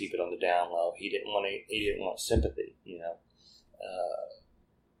tried to keep it on the down low. He didn't want sympathy, you know.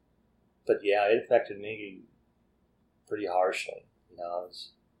 But yeah, it affected me pretty harshly. You know, I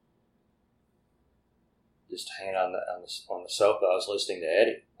was just hanging on the sofa. I was listening to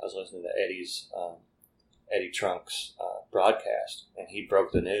Eddie. I was listening to Eddie Trunk's broadcast, and he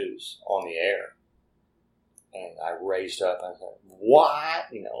broke the news on the air. And I raised up. I thought,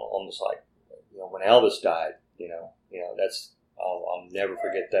 "What?" You know, almost like, you know, when Elvis died. You know, that's I'll never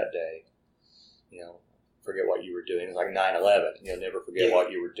forget that day. You know, forget what you were doing. It was like 9/11. You'll never forget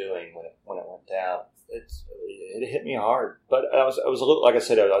what you were doing when it went down. It hit me hard, but I was a little, like I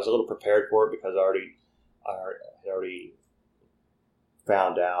said, I was a little prepared for it because I had already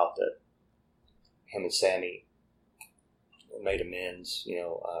found out that him and Sammy made amends. You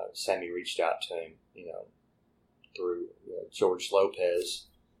know, Sammy reached out to him. You know, through George Lopez,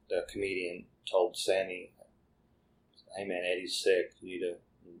 the comedian, told Sammy, "Hey man, Eddie's sick. You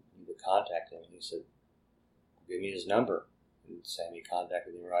need to contact him." And he said, "Give me his number." And Sammy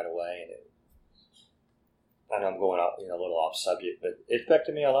contacted him right away. And I know I'm going off, a little off subject, but it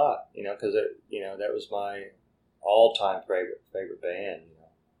affected me a lot, because that was my all-time favorite band.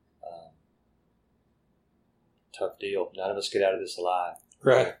 Tough deal. None of us get out of this alive.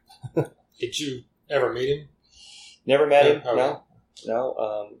 Right. Did you ever meet him? Never met him. Okay.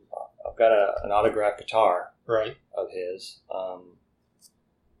 No. I've got an autographed guitar. Right. Of his.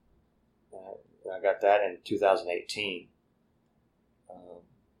 I got that in 2018.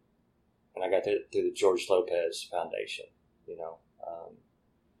 And I got that through the George Lopez Foundation.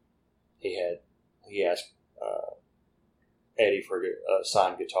 He asked Eddie for a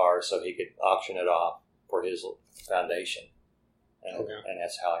signed guitar so he could auction it off for his foundation. And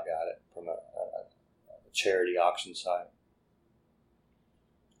that's how I got it, from a charity auction site.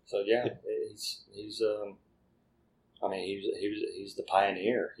 So yeah, he's the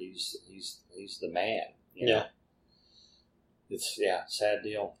pioneer. He's the man. Yeah. It's sad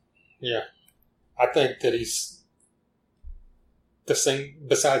deal. Yeah. I think that he's the thing,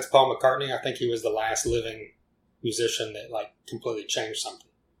 besides Paul McCartney, I think he was the last living musician that completely changed something.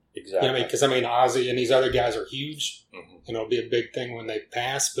 Exactly. You know what I mean? Because Ozzy and these other guys are huge, mm-hmm. and it'll be a big thing when they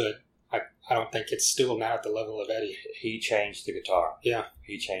pass, but I don't think it's still now at the level of Eddie. He changed the guitar. Yeah.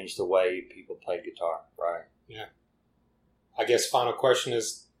 He changed the way people played guitar. Right. Yeah. I guess final question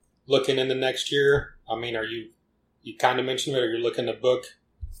is, looking into next year, are you kind of mentioned it, or you're looking to book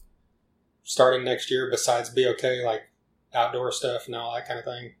starting next year besides BOK, like outdoor stuff and all that kind of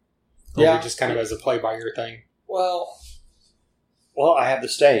thing? Or are you just kind of as a play-by-ear thing? Well, I have the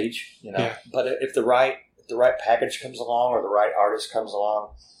stage, but if the right package comes along or the right artist comes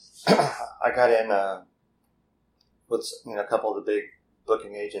along, I got in with a couple of the big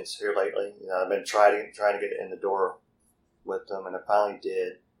booking agents here lately. I've been trying to get in the door with them, and I finally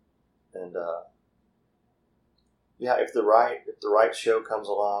did. And if the right show comes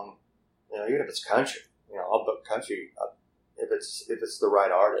along, even if it's country, I'll book country if it's the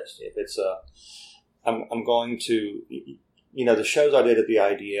right artist. If it's I'm going to, the shows I did at the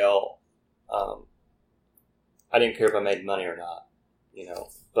IDL, I didn't care if I made money or not,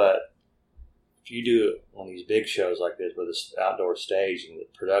 but if you do one of these big shows like this with this outdoor stage and the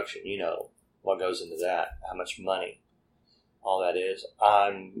production, what goes into that, how much money, all that is.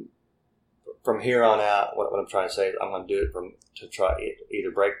 From here on out, what I'm trying to say is I'm going to do it to try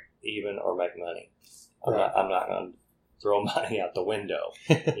either break even or make money. I'm not going to throw money out the window,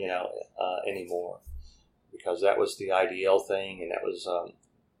 anymore, because that was the IDL thing, and that was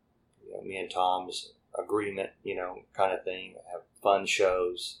me and Tom's agreement, kind of thing. Have fun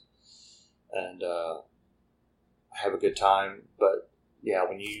shows and have a good time. But yeah,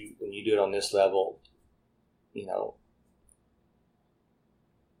 when you do it on this level, you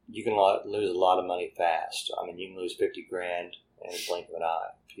can lose a lot of money fast. You can lose $50,000 in a blink of an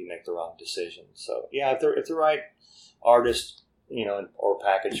eye if you make the wrong decision. So yeah, if the right artist, or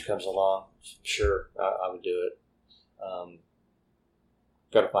package comes along, sure, I would do it.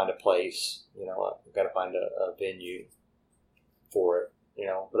 Got to find a place, got to find a venue for it,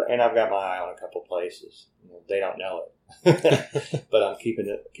 and I've got my eye on a couple places. They don't know it, but I'm keeping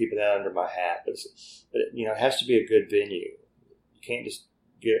that under my hat. But it has to be a good venue. You can't just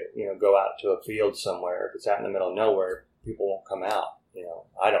go out to a field somewhere. If it's out in the middle of nowhere, people won't come out. You know,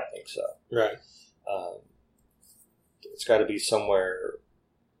 I don't think so. Right. It's got to be somewhere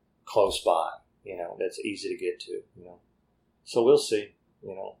close by, you know, that's easy to get to, you know. So we'll see,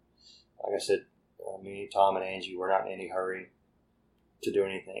 you know. Like I said, me, Tom, and Angie, we're not in any hurry to do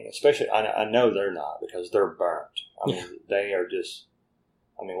anything. Especially, I know they're not, because they're burnt. I mean, they are just,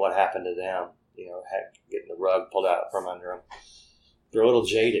 I mean, what happened to them, you know, getting the rug pulled out from under them. They're a little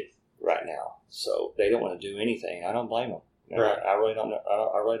jaded right now, so they don't want to do anything. I don't blame them. You know, Right. I really don't.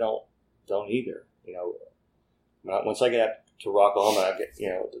 I really don't either. You know, once I get out to Rocklahoma, I get, you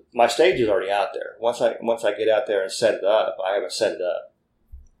know, my stage is already out there. Once I get out there and set it up, I haven't set it up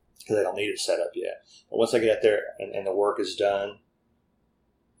because I don't need it set up yet. But once I get out there and the work is done,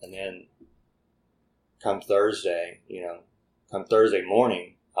 and then come Thursday, you know, come Thursday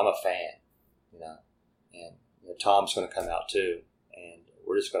morning, I'm a fan, you know, and you know, Tom's going to come out too, and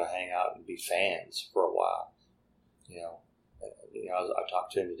we're just going to hang out and be fans for a while, you know. I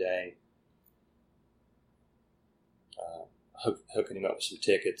talked to him today, hooking him up with some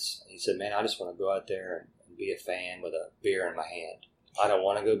tickets. He said, "Man, I just want to go out there and be a fan with a beer in my hand. I don't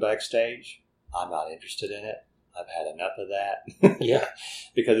want to go backstage. I'm not interested in it. I've had enough of that." Yeah.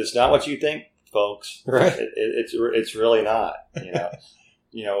 Because it's not what you think, folks. Right. It's really not. You know.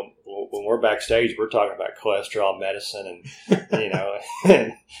 You know, when we're backstage, we're talking about cholesterol medicine and, you know,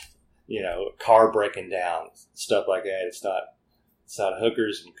 and, you know, car breaking down, stuff like that. It's not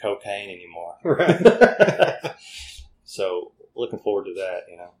hookers and cocaine anymore. Right. So looking forward to that,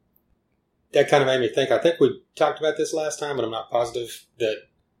 you know. That kind of made me think. I think we talked about this last time, but I'm not positive, that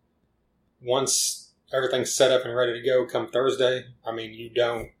once everything's set up and ready to go come Thursday, I mean, you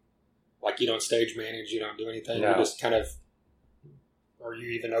don't stage manage, you don't do anything. No. You just kind of, are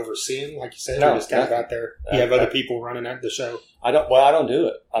you even overseeing, like you said? No, You're just kind of nothing. out there. You have other people running the show. I don't do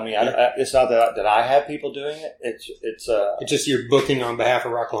it. I mean, it's not that I have people doing it. It's just you're booking on behalf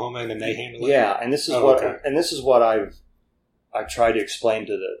of Rocklahoma, and then they handle it. yeah. And this is what I try to explain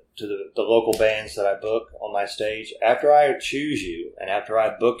to the local bands that I book on my stage. After I choose you and after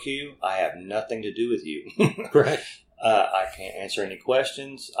I book you, I have nothing to do with you. Right. I can't answer any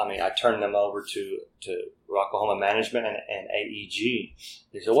questions. I mean, I turn them over to Rocklahoma Management and AEG.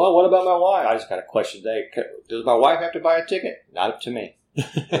 They said, "Well, what about my wife?" I just got a question today. Does my wife have to buy a ticket? Not up to me.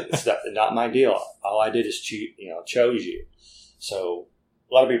 It's not my deal. All I did is chose you. So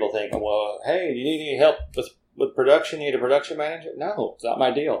a lot of people think, "Well, hey, do you need any help with production? You need a production manager?" No, it's not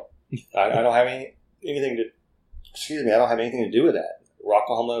my deal. I don't have anything to do with that.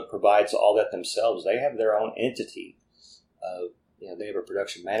 Rocklahoma provides all that themselves. They have their own entity. They have a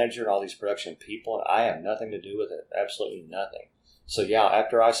production manager and all these production people, and I have nothing to do with it. Absolutely nothing. So yeah,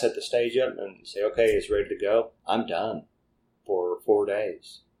 after I set the stage up and say, "Okay, it's ready to go," I'm done for 4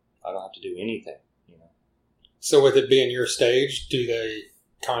 days. I don't have to do anything. You know. So with it being your stage, do they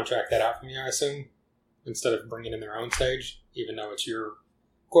contract that out from you, I assume, instead of bringing in their own stage, even though it's your,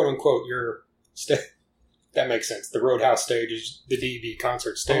 quote unquote, your stage? That makes sense. The Roadhouse stage is the DB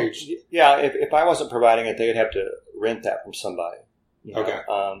concert stage. Yeah, if I wasn't providing it, they'd have to rent that from somebody. You know? Okay.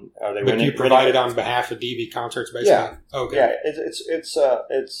 Are they but you provide it on behalf of DB Concerts, basically? Yeah. Okay. Yeah,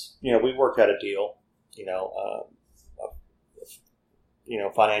 it's we worked out a deal,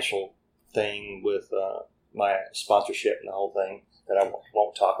 financial thing with my sponsorship and the whole thing that I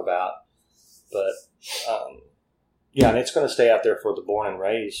won't talk about. But, and it's going to stay out there for the Born and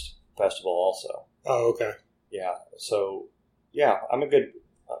Raised Festival also. Oh, okay. Yeah. So, yeah,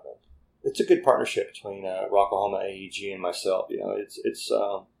 it's a good partnership between Rocklahoma AEG and myself. You know, it's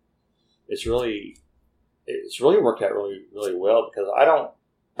really worked out really, really well, because I don't,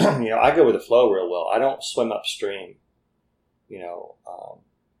 I go with the flow real well. I don't swim upstream,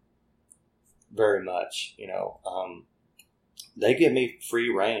 very much. They give me free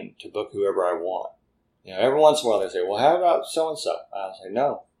reign to book whoever I want. Every once in a while they say, "Well, how about so and so?" I'll say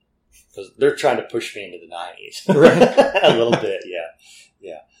no. Because they're trying to push me into the 90s. Right. A little bit,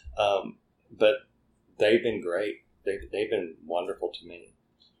 yeah. But they've been great. They've been wonderful to me,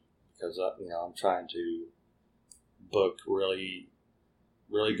 because, I'm trying to book really,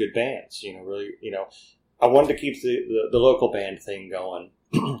 really good bands. I wanted to keep the local band thing going,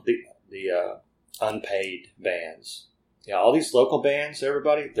 the unpaid bands. Yeah, all these local bands,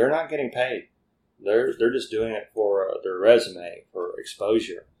 everybody, they're not getting paid. They're just doing it for their resume, for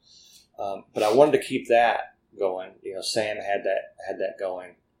exposure. But I wanted to keep that going. Sam had that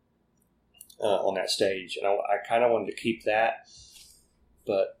going on that stage, and I kind of wanted to keep that.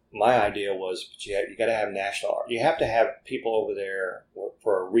 But my idea was, you got to have national art. You have to have people over there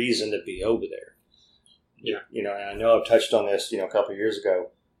for a reason to be over there. Yeah. And I know I've touched on this, a couple of years ago.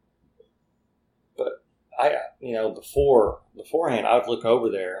 But beforehand, I would look over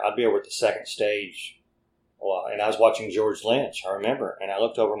there. I'd be over at the second stage, and I was watching George Lynch, I remember, and I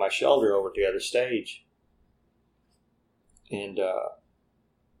looked over my shoulder over at the other stage, and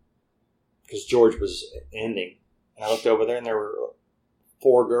because George was ending, and I looked over there, and there were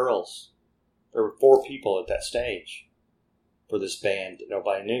 4 girls. There were 4 people at that stage for this band that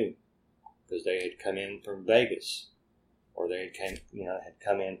nobody knew, because they had come in from Vegas, or they had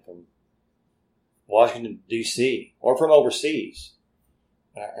come in from Washington, D.C., or from overseas.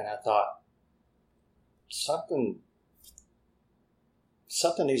 And I thought, something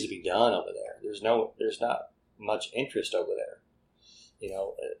needs to be done over there. There's not much interest over there.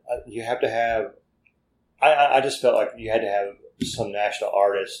 You have to have, I just felt like you had to have some national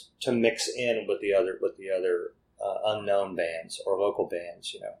artists to mix in with the other unknown bands or local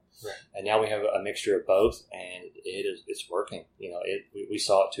bands, Right. And now we have a mixture of both, and it's working. We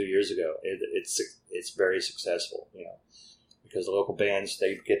saw it 2 years ago. It's very successful. Because the local bands,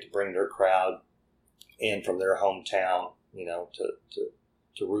 they get to bring their crowd in from their hometown,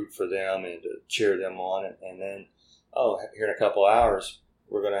 to root for them and to cheer them on, and then here in a couple hours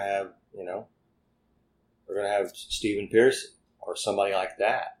we're going to have Stephen Pearcy or somebody like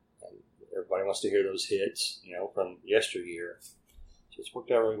that, and everybody wants to hear those hits, from yesteryear. So it's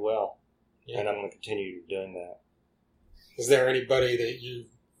worked out really well, and I'm going to continue doing that. Is there anybody that you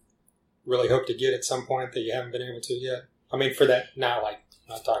really hope to get at some point that you haven't been able to yet? I mean, for that, not like,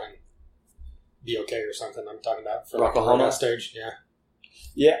 I'm not talking BOK or something. I'm talking about for like Rockahoma stage. Yeah.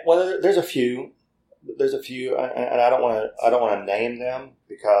 Yeah. Well, there's a few, and I don't want to name them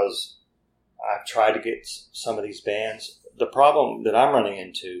because I've tried to get some of these bands. The problem that I'm running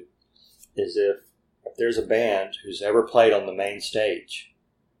into is if there's a band who's ever played on the main stage,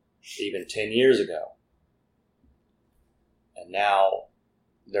 even 10 years ago, and now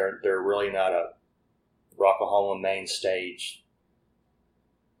they're really not a Rockahoma main stage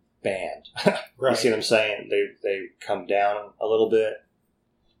band. Right. You see what I'm saying? They come down a little bit.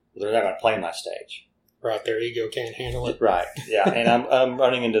 They're not going to play my stage. Right. Their ego can't handle it. Right. Yeah. And I'm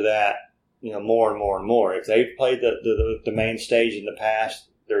running into that, more and more and more. If they've played the main stage in the past,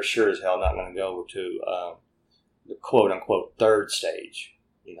 they're sure as hell not going to go over to the quote unquote third stage.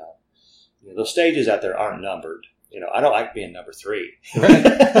 Those stages out there aren't numbered. I don't like being number 3,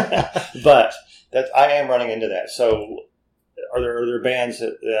 but I am running into that. So, are there bands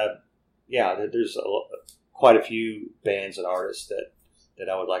that? There's quite a few bands and artists that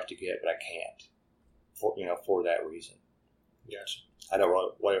I would like to get, but I can't for that reason. Gotcha. I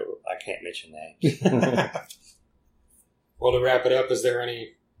can't mention names. Well, to wrap it up, is there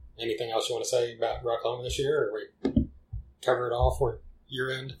anything else you want to say about Rockahoma this year, or we cover it all for year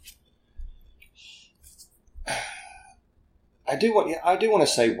end? I do want to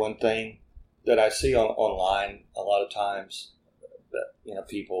say one thing that I see online a lot of times that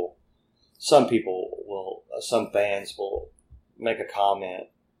some fans will make a comment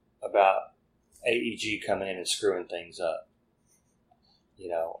about AEG coming in and screwing things up.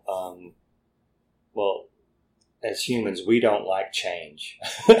 Well, as humans, we don't like change.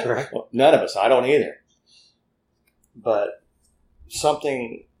 Right. None of us. I don't either. But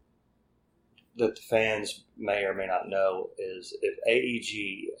something that the fans may or may not know is if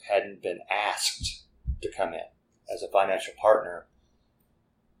AEG hadn't been asked to come in as a financial partner,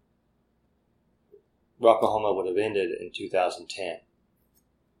 Rockahoma would have ended in 2010.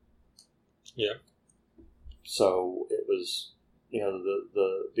 Yeah. So it was,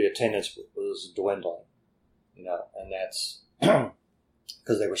 the attendance was dwindling, and that's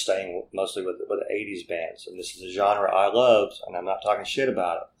because they were staying mostly with the 80s bands. And this is a genre I love, and I'm not talking shit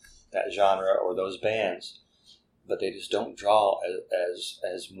about it, that genre or those bands, but they just don't draw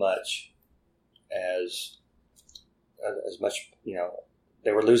as much as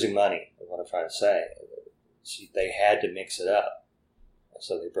they were losing money, is what I'm trying to say. So they had to mix it up.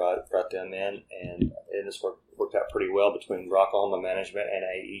 So they brought them in, and this worked out pretty well between Rockahoma management and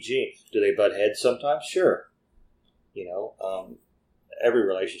AEG. Do they butt heads sometimes? Sure. Every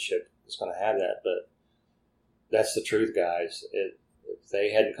relationship is going to have that, but that's the truth, guys. If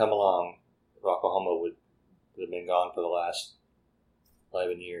they hadn't come along, Rockahoma would have been gone for the last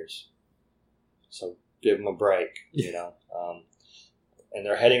 11 years. So give them a break, and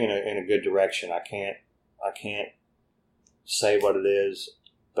they're heading in a good direction. I can't say what it is,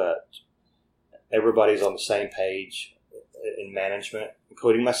 but everybody's on the same page in management,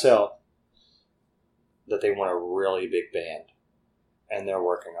 including myself, that they want a really big band, and they're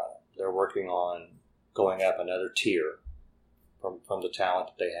working on it. They're working on going up another tier from the talent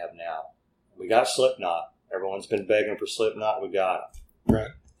that they have now. We got Slipknot. Everyone's been begging for Slipknot. We got it.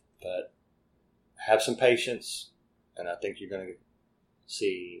 Right. But have some patience, and I think you're going to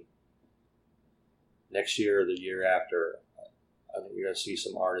see next year or the year after. I think you're going to see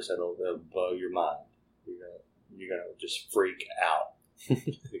some artists that'll blow your mind. You're going to just freak out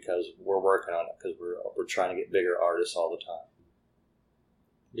because we're working on it, because we're trying to get bigger artists all the time.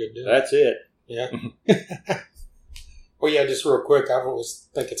 Good deal. That's it. Yeah. Well, yeah, just real quick, I always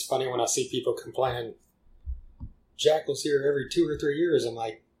think it's funny when I see people complaining, Jackal's here every 2 or 3 years. I'm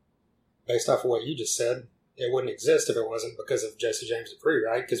like, based off of what you just said, it wouldn't exist if it wasn't because of Jesse James Dupree,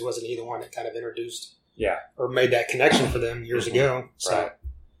 right? Because wasn't he the one that kind of introduced or made that connection for them years ago? So,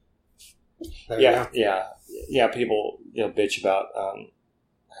 right. Yeah. People bitch about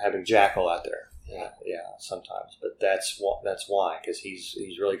having Jackal out there. Yeah, sometimes, but that's why, because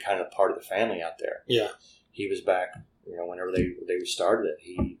he's really kind of part of the family out there. Yeah, he was back, whenever they started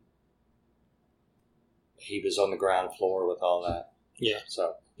it. He was on the ground floor with all that. Yeah.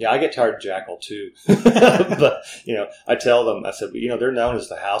 So I get tired of Jackal too, but I tell them, I said, they're known as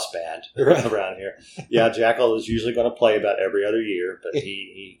the house band around here. Yeah, Jackal is usually going to play about every other year, but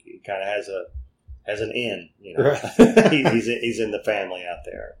he kind of has an in. Right. he's in the family out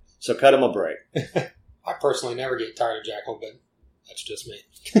there. So cut him a break. I personally never get tired of Jackal, but that's just me.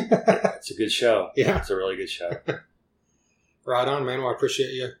 It's a good show. Yeah. It's a really good show. Right on, man. Well, I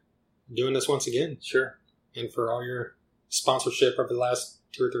appreciate you doing this once again. Sure. And for all your sponsorship over the last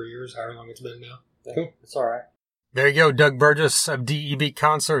 2 or 3 years, however long it's been now. Yeah, cool. It's all right. There you go, Doug Burgess of DEB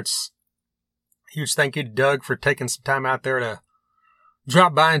Concerts. Huge thank you to Doug for taking some time out there to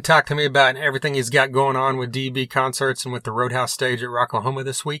drop by and talk to me about everything he's got going on with DEB Concerts and with the Roadhouse stage at Rocklahoma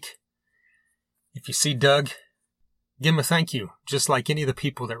this week. If you see Doug, give him a thank you, just like any of the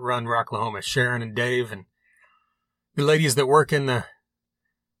people that run Rocklahoma, Sharon and Dave, and the ladies that work in the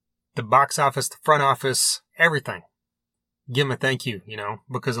box office, the front office, everything. Give him a thank you,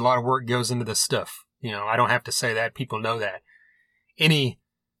 because a lot of work goes into this stuff. I don't have to say that. People know that. Any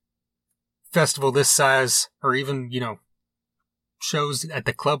festival this size, or even, shows at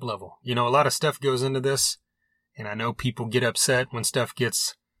the club level, a lot of stuff goes into this. And I know people get upset when stuff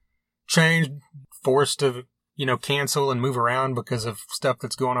gets changed, forced to, cancel and move around because of stuff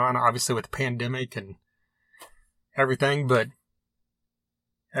that's going on, obviously with the pandemic and everything, but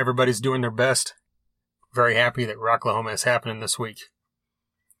everybody's doing their best. Very happy that Rocklahoma is happening this week.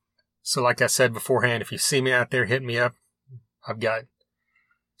 So like I said beforehand, if you see me out there, hit me up. I've got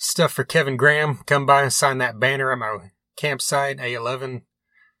stuff for Kevin Graham. Come by and sign that banner at my campsite, A11.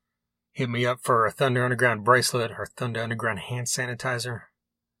 Hit me up for a Thunder Underground bracelet or Thunder Underground hand sanitizer.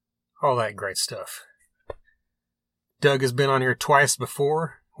 All that great stuff. Doug has been on here twice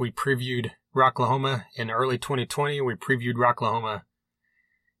before. We previewed Rocklahoma in early 2020. We previewed Rocklahoma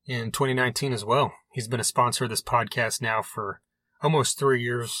in 2019 as well. He's been a sponsor of this podcast now for almost 3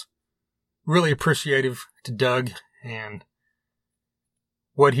 years. Really appreciative to Doug and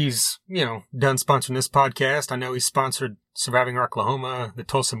what he's, done sponsoring this podcast. I know he's sponsored Surviving Rocklahoma, the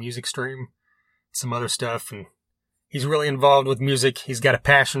Tulsa Music Stream, some other stuff, and he's really involved with music. He's got a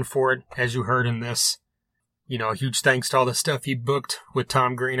passion for it, as you heard in this. A huge thanks to all the stuff he booked with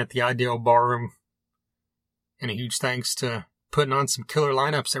Tom Green at the Ideal Ballroom, and a huge thanks to putting on some killer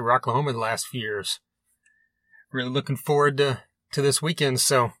lineups at Rocklahoma the last few years. Really looking forward to this weekend,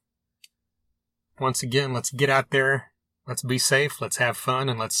 so once again, let's get out there. Let's be safe, let's have fun,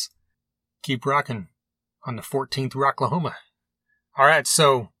 and let's keep rocking on the 14th Rocklahoma. All right,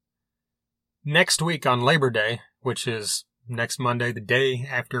 so next week on Labor Day, which is next Monday, the day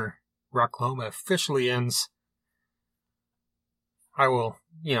after Rocklahoma officially ends, I will,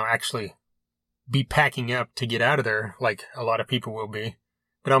 actually be packing up to get out of there like a lot of people will be.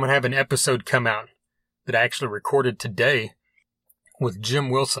 But I'm going to have an episode come out that I actually recorded today with Jim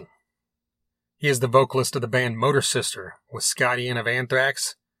Wilson. He is the vocalist of the band Motor Sister with Scott Ian of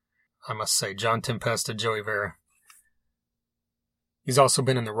Anthrax. I must say, John Tempesta, Joey Vera. He's also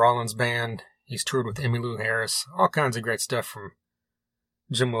been in the Rollins Band. He's toured with Emmylou Harris. All kinds of great stuff from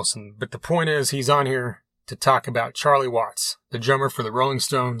Jim Wilson. But the point is, he's on here to talk about Charlie Watts, the drummer for the Rolling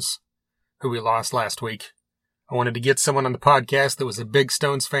Stones, who we lost last week. I wanted to get someone on the podcast that was a big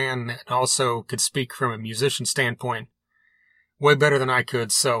Stones fan and also could speak from a musician standpoint way better than I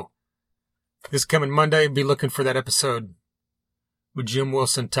could. So this coming Monday, be looking for that episode with Jim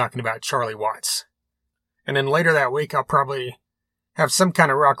Wilson talking about Charlie Watts. And then later that week, I'll probably have some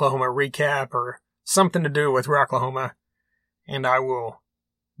kind of Rocklahoma recap or something to do with Rocklahoma. And I will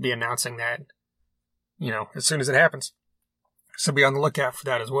be announcing that, as soon as it happens. So be on the lookout for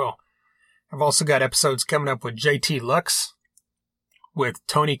that as well. I've also got episodes coming up with JT Lux, with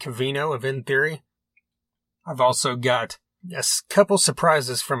Tony Cavino of In Theory. I've also got a couple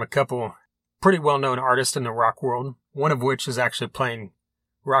surprises from a couple pretty well-known artists in the rock world, one of which is actually playing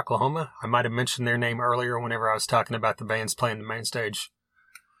Rocklahoma. I might have mentioned their name earlier whenever I was talking about the bands playing the main stage.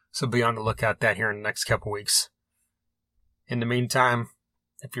 So be on the lookout that here in the next couple weeks. In the meantime,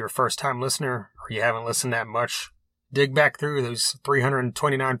 if you're a first-time listener or you haven't listened that much, dig back through those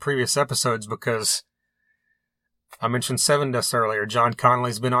 329 previous episodes because I mentioned Sevendust earlier. John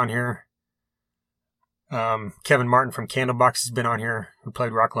Connolly's been on here. Kevin Martin from Candlebox has been on here, who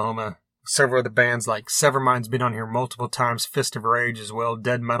played Rocklahoma. Several other bands like Severmind's been on here multiple times. Fist of Rage as well.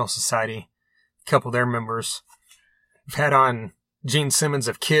 Dead Metal Society. A couple of their members. We've had on Gene Simmons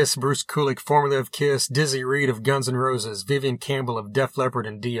of Kiss, Bruce Kulick, formerly of Kiss, Dizzy Reed of Guns N' Roses, Vivian Campbell of Def Leppard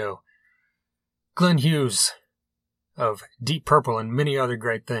and Dio, Glenn Hughes of Deep Purple, and many other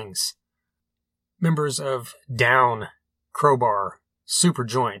great things. Members of Down, Crowbar,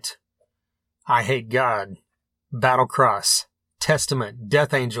 Superjoint, I Hate God, Battlecross, Testament,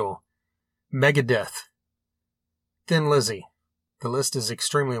 Death Angel, Megadeth, Thin Lizzy. The list is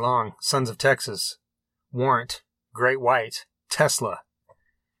extremely long. Sons of Texas, Warrant, Great White, Tesla.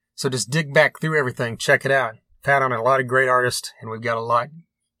 So just dig back through everything. Check it out. I've had on a lot of great artists, and we've got a lot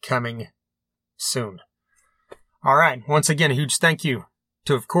coming soon. All right. Once again, a huge thank you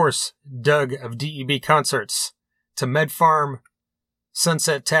to, of course, Doug of DEB Concerts, to Med Farm,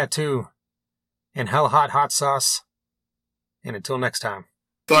 Sunset Tattoo, and Hell Hot Hot Sauce. And until next time.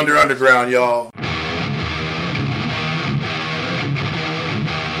 Thunder Underground, y'all.